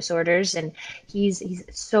behavior disorders, and he's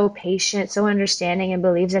so patient, so understanding, and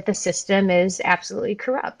believes that the system is absolutely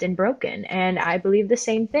corrupt and broken. And I believe the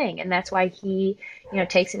same thing. And that's why he,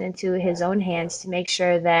 takes it into his own hands to make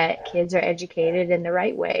sure that kids are educated in the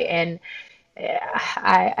right way. And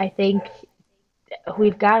I think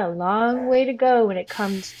we've got a long way to go when it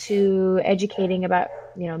comes to educating about,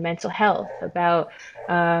 mental health, about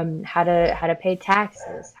how to pay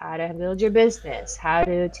taxes, how to build your business, how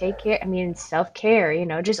to take care,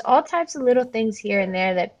 self-care, just all types of little things here and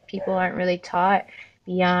there that people aren't really taught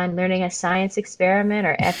beyond learning a science experiment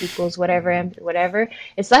or F equals whatever and whatever.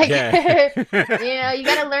 It's like, you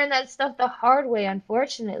got to learn that stuff the hard way,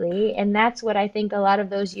 unfortunately. And that's what I think a lot of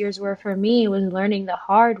those years were for me, was learning the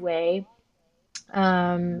hard way.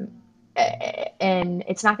 And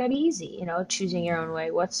it's not going to be easy, choosing your own way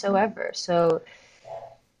whatsoever. So,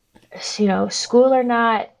 school or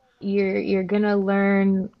not, you're going to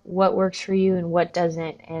learn what works for you and what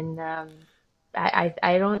doesn't. And,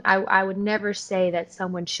 I would never say that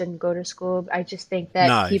someone shouldn't go to school. I just think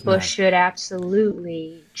that people should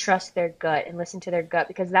absolutely trust their gut and listen to their gut,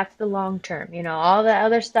 because that's the long term. All the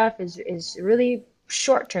other stuff is really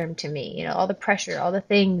short term to me. All the pressure, all the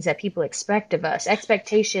things that people expect of us.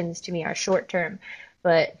 Expectations to me are short term,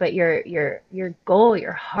 but your goal,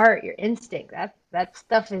 your heart, your instinct, that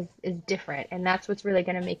stuff is different, and that's what's really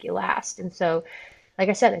going to make you last. And so, like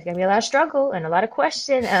I said, there's gonna be a lot of struggle and a lot of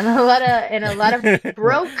question and a lot of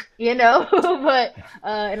broke, but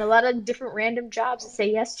and a lot of different random jobs to say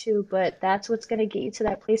yes to. But that's what's gonna get you to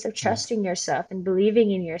that place of trusting yourself and believing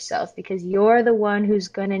in yourself, because you're the one who's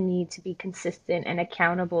gonna need to be consistent and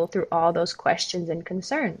accountable through all those questions and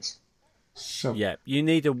concerns. So yeah, you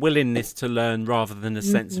need a willingness to learn rather than a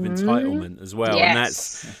sense of entitlement as well. Yes. And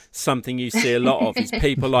that's something you see a lot of, is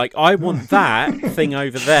people like, I want that thing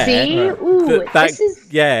over there. See? Ooh,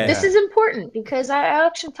 this is important, because I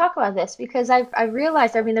actually talk about this, because I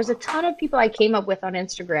realized, there's a ton of people I came up with on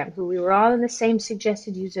Instagram who we were all in the same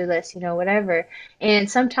suggested user list, whatever. And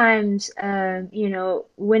sometimes, when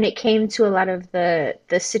it came to a lot of the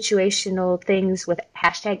situational things with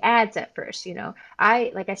hashtag ads at first,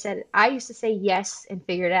 like I said, I used to say yes and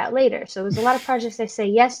figure it out later. So it was a lot of projects I say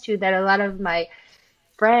yes to that a lot of my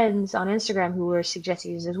friends on Instagram who were suggested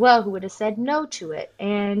users as well, who would have said no to it.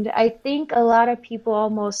 And I think a lot of people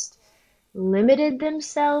almost limited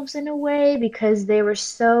themselves in a way, because they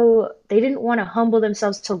didn't want to humble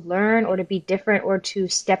themselves to learn or to be different or to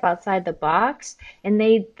step outside the box. And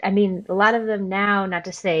a lot of them now, not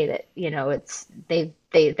to say that,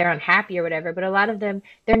 they're unhappy or whatever, but a lot of them,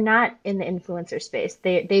 they're not in the influencer space.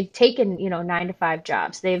 They've taken, 9-to-5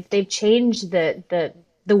 jobs. They've changed the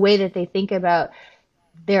way that they think about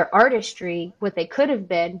their artistry, what they could have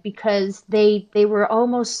been, because they were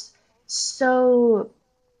almost so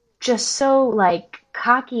like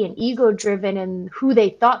cocky and ego driven in who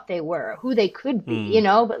they thought they were, who they could be,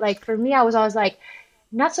 but like for me, I was always like,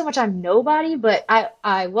 not so much I'm nobody, but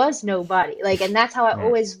I was nobody. Like, and that's how I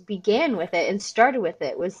always began with it and started with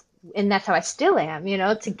it, and that's how I still am,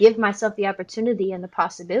 to give myself the opportunity and the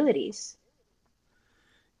possibilities.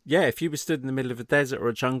 Yeah, if you were stood in the middle of a desert or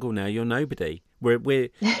a jungle now, you're nobody. We're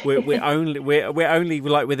only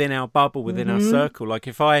like within our bubble, within our circle. Like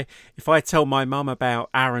if I tell my mum about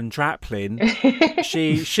Aaron Draplin,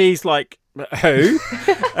 she's like, who?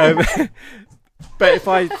 But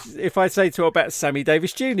if I say to her about Sammy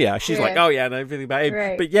Davis Jr., she's like, oh yeah, I know everything about him.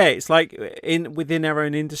 Right. But yeah, it's like within our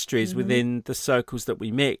own industries, within the circles that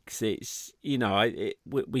we mix, it's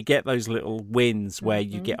we get those little wins where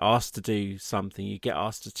you get asked to do something, you get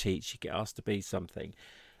asked to teach, you get asked to be something,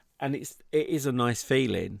 and it is a nice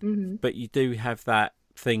feeling. But you do have that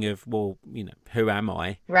thing of, well, who am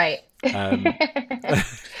I? Right. And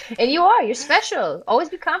you're special. Always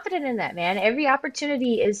be confident in that, man. Every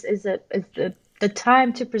opportunity is the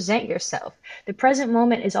time to present yourself. The present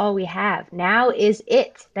moment is all we have. Now is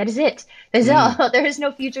it. That is it. That's all. There is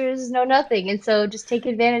no future. There is no nothing. And so just take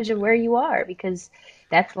advantage of where you are, because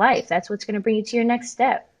that's life. That's what's going to bring you to your next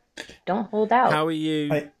step. Don't hold out. How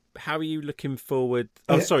are you looking forward?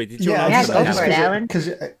 Oh, sorry. Did you? Go for it, Alan. Because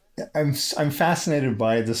I'm fascinated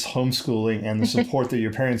by this homeschooling and the support that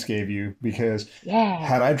your parents gave you, because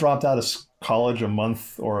had I dropped out of college a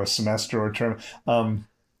month or a semester or a term,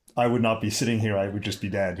 I would not be sitting here. I would just be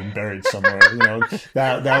dead and buried somewhere.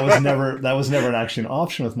 That was never actually an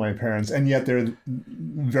option with my parents, and yet they're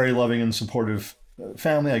very loving and supportive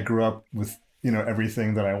family. I grew up with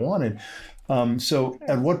everything that I wanted. So,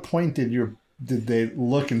 at what point did they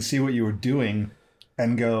look and see what you were doing,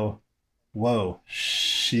 and go, "Whoa,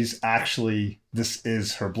 this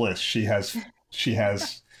is her bliss. She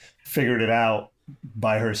has figured it out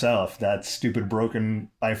by herself. That stupid broken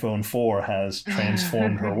iPhone 4 has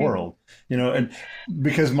transformed her world." And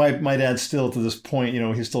because my dad still to this point,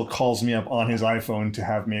 he still calls me up on his iPhone to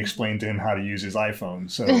have me explain to him how to use his iPhone.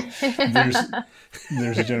 So there's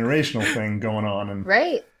a generational thing going on, and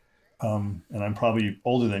Right. and I'm probably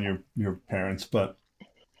older than your parents, but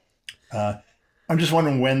I'm just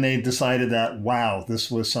wondering when they decided that, wow,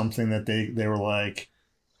 this was something that they were like,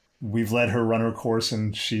 we've let her run her course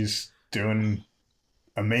and she's doing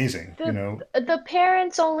amazing, The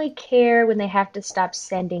parents only care when they have to stop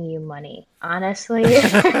sending you money, honestly.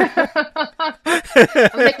 I'm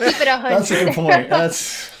gonna keep it 100. That's a good point.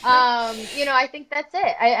 That's I think that's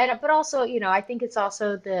it. But also, I think it's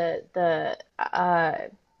also the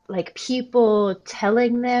like people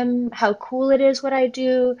telling them how cool it is what I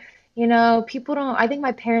do. People don't, I think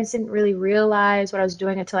my parents didn't really realize what I was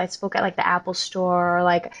doing until I spoke at like the Apple store, or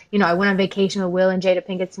like, I went on vacation with Will and Jada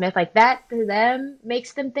Pinkett Smith. Like that to them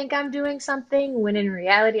makes them think I'm doing something, when in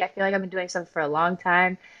reality, I feel like I've been doing something for a long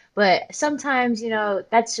time. But sometimes,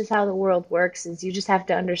 that's just how the world works, is you just have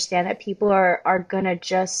to understand that people are gonna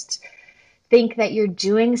just think that you're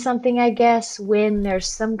doing something, I guess, when there's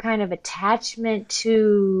some kind of attachment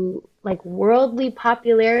to like worldly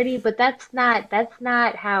popularity, but that's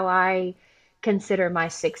not how I consider my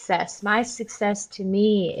success. My success to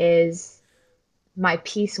me is my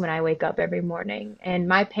peace when I wake up every morning. And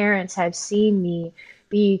my parents have seen me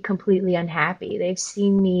be completely unhappy. They've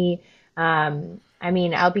seen me,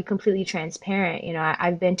 I'll be completely transparent.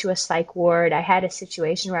 I've been to a psych ward. I had a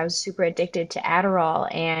situation where I was super addicted to Adderall,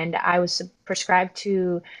 and I was prescribed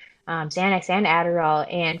to Xanax and Adderall,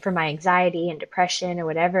 and for my anxiety and depression or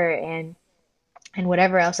whatever, and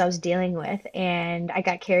whatever else I was dealing with, and I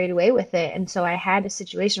got carried away with it. And so I had a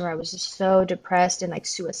situation where I was just so depressed and like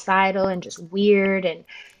suicidal and just weird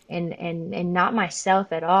and not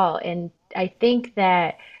myself at all. And I think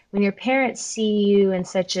that when your parents see you in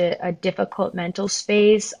such a difficult mental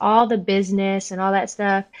space, all the business and all that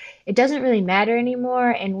stuff, it doesn't really matter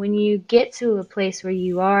anymore. And when you get to a place where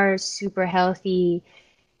you are super healthy,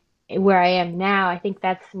 where I am now, I think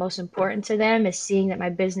that's most important to them, is seeing that my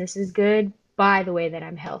business is good by the way that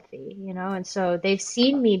I'm healthy, And so they've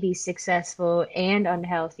seen me be successful and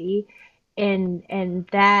unhealthy, and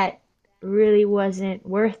that really wasn't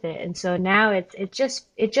worth it. And so now it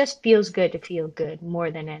just feels good to feel good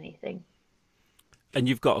more than anything. And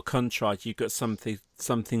you've got a contrast. You've got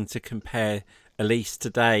something to compare, at least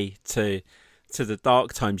today, to the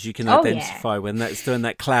dark times. You can identify when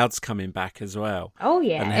that cloud's coming back as well. Oh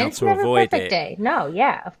yeah, and how it's to never avoid perfect it. day. No,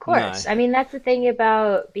 yeah, of course. No. That's the thing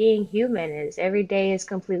about being human, is every day is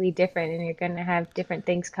completely different, and you're going to have different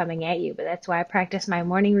things coming at you. But that's why I practice my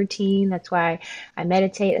morning routine. That's why I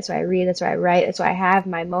meditate. That's why I read. That's why I write. That's why I have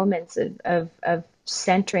my moments of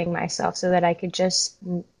centering myself, so that I could just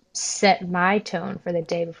set my tone for the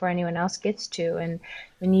day before anyone else gets to. And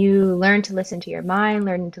when you learn to listen to your mind,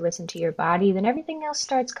 learn to listen to your body, then everything else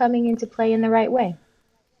starts coming into play in the right way.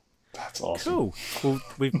 That's awesome. Cool.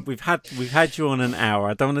 Well, we've had you on an hour.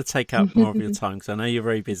 I don't want to take up more of your time because I know you're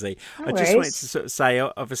very busy. No I just wanted to sort of say,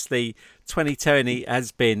 obviously, 2020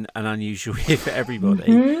 has been an unusual year for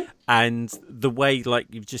everybody, and the way, like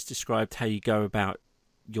you've just described, how you go about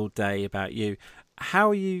your day, about you. How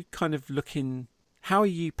are you kind of looking? How are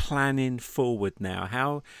you planning forward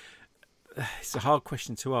now? It's a hard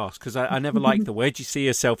question to ask, because I never like the where do you see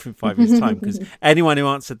yourself in 5 years' time? Because anyone who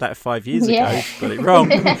answered that 5 years ago got it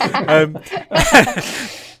wrong.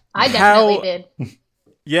 I definitely did.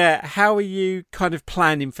 Yeah, how are you kind of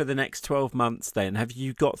planning for the next 12 months then? Have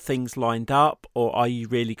you got things lined up, or are you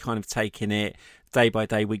really kind of taking it day by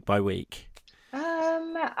day, week by week?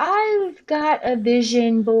 I've got a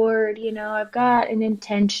vision board, I've got an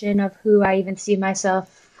intention of who I even see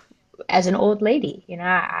myself as an old lady.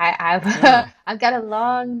 I've got a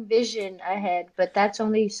long vision ahead, but that's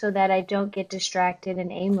only so that I don't get distracted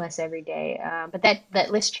and aimless every day. But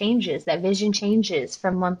that list changes, that vision changes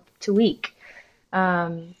from month to week.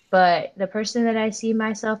 But the person that I see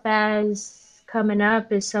myself as coming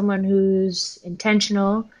up is someone who's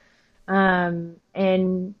intentional,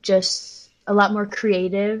 and just a lot more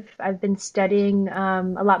creative. I've been studying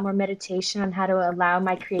a lot more meditation on how to allow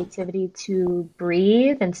my creativity to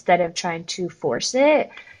breathe instead of trying to force it.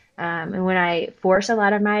 And when I force a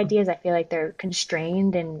lot of my ideas, I feel like they're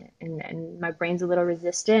constrained and my brain's a little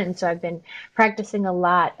resistant. And so I've been practicing a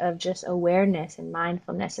lot of just awareness and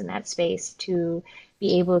mindfulness in that space to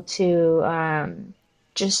be able to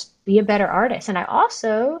just be a better artist. And I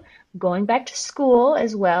also going back to school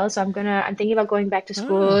as well. So I'm thinking about going back to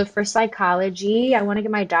school for psychology. I want to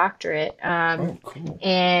get my doctorate. Cool.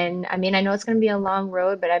 And I mean, I know it's going to be a long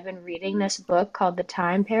road, but I've been reading this book called The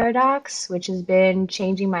Time Paradox, which has been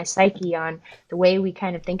changing my psyche on the way we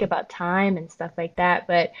kind of think about time and stuff like that.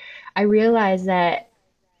 But I realized that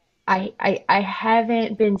I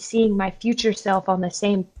haven't been seeing my future self on the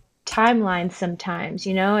same timeline sometimes,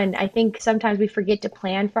 and I think sometimes we forget to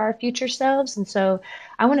plan for our future selves. And so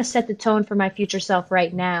I want to set the tone for my future self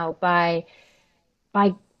right now by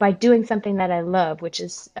doing something that I love, which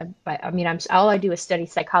is, all I do is study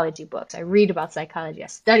psychology books. I read about psychology. I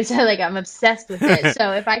study, so I'm obsessed with it.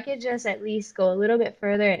 So if I could just at least go a little bit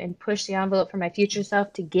further and push the envelope for my future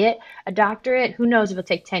self to get a doctorate, who knows if it'll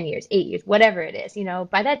take 10 years, 8 years, whatever it is,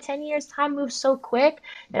 by that 10 years, time moves so quick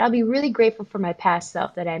that I'll be really grateful for my past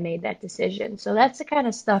self that I made that decision. So that's the kind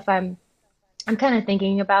of stuff I'm kind of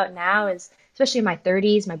thinking about now, is especially in my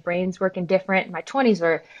 30s, my brain's working different. My 20s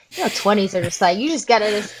were, 20s are just like, you just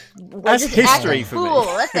gotta that's just history act a for fool.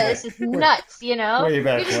 me. It's just nuts, Way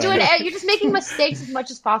back you're just making mistakes as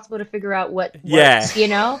much as possible to figure out what works,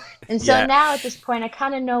 And so now at this point, I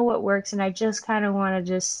kind of know what works, and I just kind of want to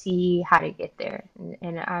just see how to get there.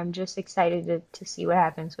 And I'm just excited to see what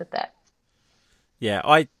happens with that. Yeah,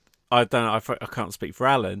 I don't know. I can't speak for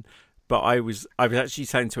Alan, but I was actually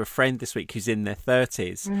saying to a friend this week who's in their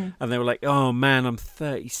 30s, and they were like, "Oh man, I'm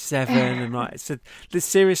 37," and I said,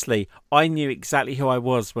 "Seriously, I knew exactly who I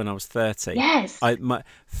was when I was 30. Yes,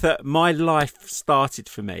 my life started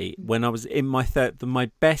for me when I was in my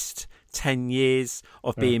my best 10 years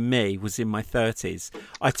of being me was in my 30s.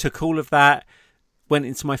 I took all of that, went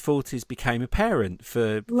into my 40s, became a parent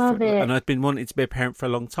and I'd been wanting to be a parent for a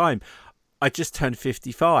long time. I just turned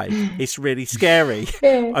 55. It's really scary.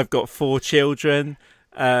 I've got 4 children.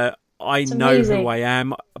 I know who I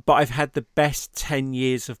am, but I've had the best 10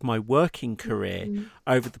 years of my working career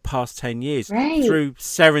over the past 10 years through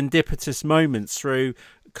serendipitous moments, through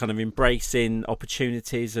kind of embracing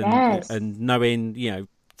opportunities and knowing,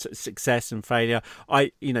 success and failure.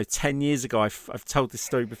 10 years ago, I've told this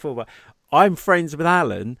story before, but I'm friends with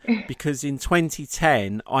Alan because in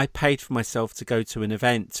 2010 I paid for myself to go to an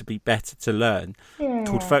event to be better to learn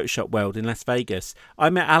called Photoshop World in Las Vegas. I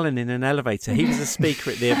met Alan in an elevator. He was a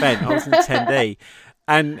speaker at the event. I was an attendee.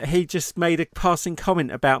 And he just made a passing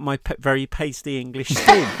comment about my very pasty English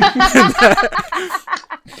skin.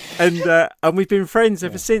 And we've been friends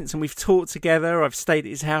ever since, and we've talked together. I've stayed at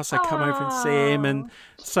his house. I come over and see him, and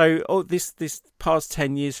so this past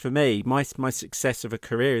 10 years for me, my success of a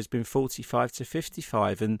career has been 45 to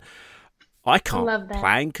 55, and I can't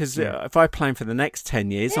plan because if I plan for the next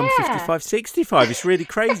 10 years, I'm 55, 65. It's really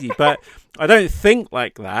crazy, but I don't think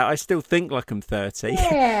like that. I still think like I'm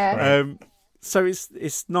 30. So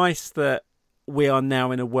it's nice that we are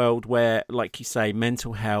now in a world where, like you say,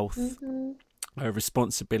 mental health,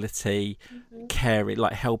 responsibility, caring,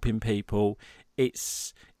 like helping people.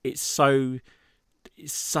 It's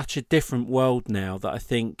such a different world now that I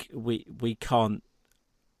think we can't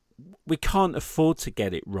afford to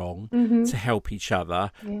get it wrong to help each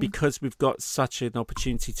other because we've got such an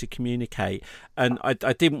opportunity to communicate. And I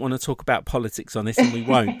didn't want to talk about politics on this, and we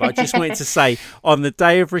won't, but I just wanted to say on the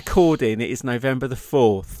day of recording, it is November the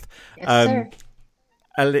 4th. Yes, sir.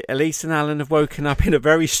 Elise and Alan have woken up in a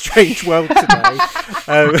very strange world today.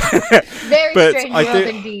 Very strange world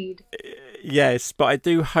indeed. Yes, but I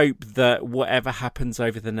do hope that whatever happens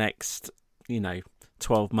over the next,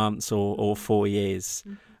 12 months or 4 years,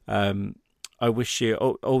 I wish you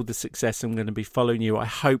all the success. I'm going to be following you. I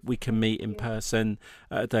hope we can meet in person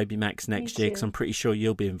at Adobe Max next year, because I'm pretty sure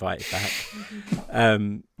you'll be invited back.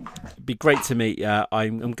 It'd be great to meet you.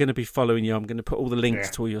 I'm going to be following you. I'm going to put all the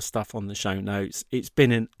links to all your stuff on the show notes. It's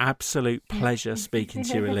been an absolute pleasure speaking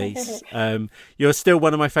to you, Elise. You're still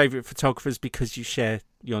one of my favourite photographers because you share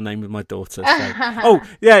your name with my daughter.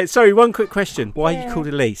 So. Sorry, one quick question. Why are you called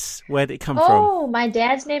Elise? Where did it come from? Oh, my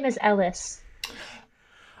dad's name is Ellis.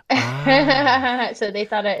 So they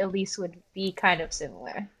thought Elise would be kind of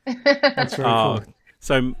similar. That's very cool.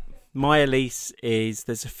 So my Elise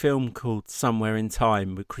there's a film called Somewhere in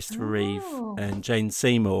Time with Christopher Reeve and Jane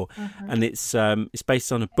Seymour, and it's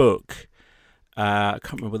based on a book. I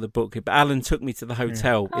can't remember the book, but Alan took me to the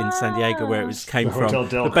hotel in San Diego where it came from.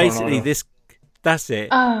 But basically, that's it.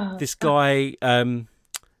 This guy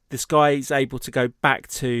is able to go back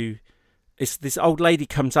to. it's this old lady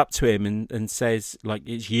comes up to him and says, like,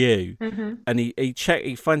 it's you. And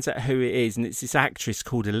he finds out who it is, and it's this actress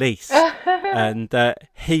called Elise. And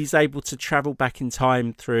he's able to travel back in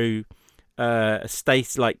time through a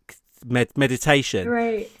state like meditation.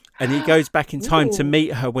 Right. And he goes back in time to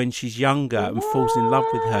meet her when she's younger and falls in love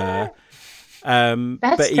with her.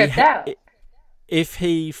 That's tripped out. If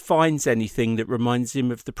he finds anything that reminds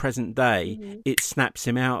him of the present day, it snaps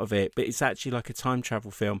him out of it. But it's actually like a time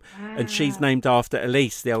travel film. Wow. And she's named after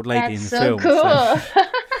Elise, the old lady in the film. Cool. So.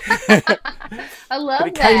 I love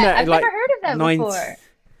it came that. out I've like never heard of that before.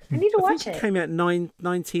 I need to watch it it. Came out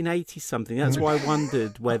 1980 something. That's why I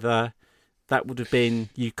wondered whether that would have been,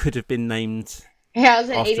 you could have been named. Yeah, I was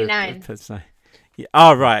in 89. Yeah.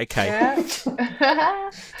 Oh, right, okay. Yeah.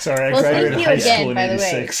 Sorry, I Well, graduated thank you high again, school in by the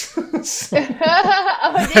way. 86.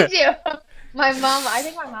 Oh, did you? I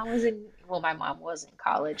think my mom was in, well, my mom was in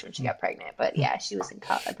college when she got pregnant, but yeah, she was in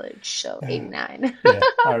college, so 89.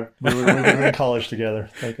 Yeah, we were in college together.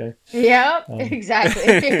 Okay. Yep,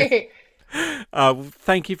 exactly. Well,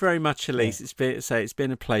 thank you very much, Elise. It's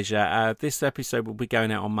been a pleasure. This episode will be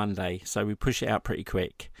going out on Monday, so we push it out pretty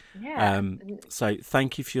quick. Yeah. So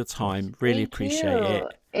thank you for your time. Really appreciate it.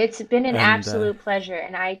 It's been an absolute pleasure,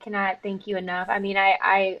 and I cannot thank you enough. I mean,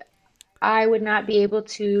 I would not be able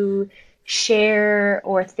to share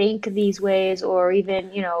or think these ways or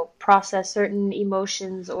even, process certain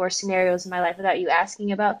emotions or scenarios in my life without you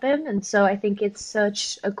asking about them. And so I think it's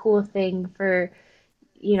such a cool thing for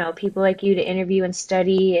people like you to interview and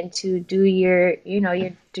study and to do your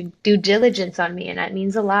due diligence on me. And that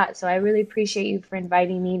means a lot. So I really appreciate you for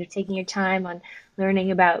inviting me, to taking your time on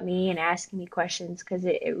learning about me and asking me questions, because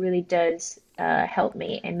it really does help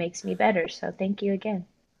me and makes me better. So thank you again.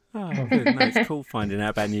 Oh, good. No, it's cool finding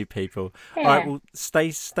out about new people. Yeah. All right, well,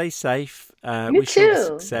 stay safe. You wish you all the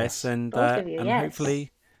too. success, and Both of you, and yes.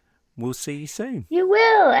 hopefully we'll see you soon. You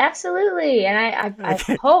will, absolutely. And I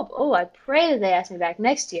hope, I pray that they ask me back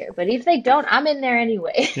next year. But if they don't, I'm in there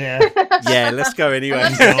anyway. Yeah. Yeah, let's go anyway.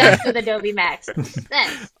 I'm obsessed with Adobe Max.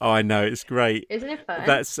 Obsessed. Oh, I know, it's great. Isn't it fun?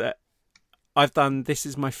 That's this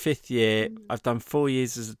is my 5th year. I've done 4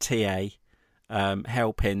 years as a TA,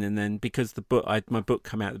 helping, and then because my book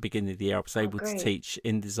came out at the beginning of the year, I was able to teach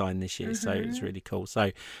InDesign this year, so it was really cool.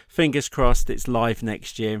 So fingers crossed it's live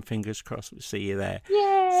next year, and fingers crossed we'll see you there.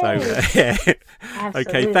 Yay! So yeah.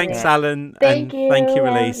 Okay, thanks, Alan. Thank you. Thank you,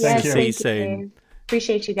 Elise. Yes, See you soon.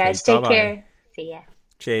 Appreciate you guys. Okay, Take care. See ya.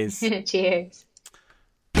 Cheers. Cheers.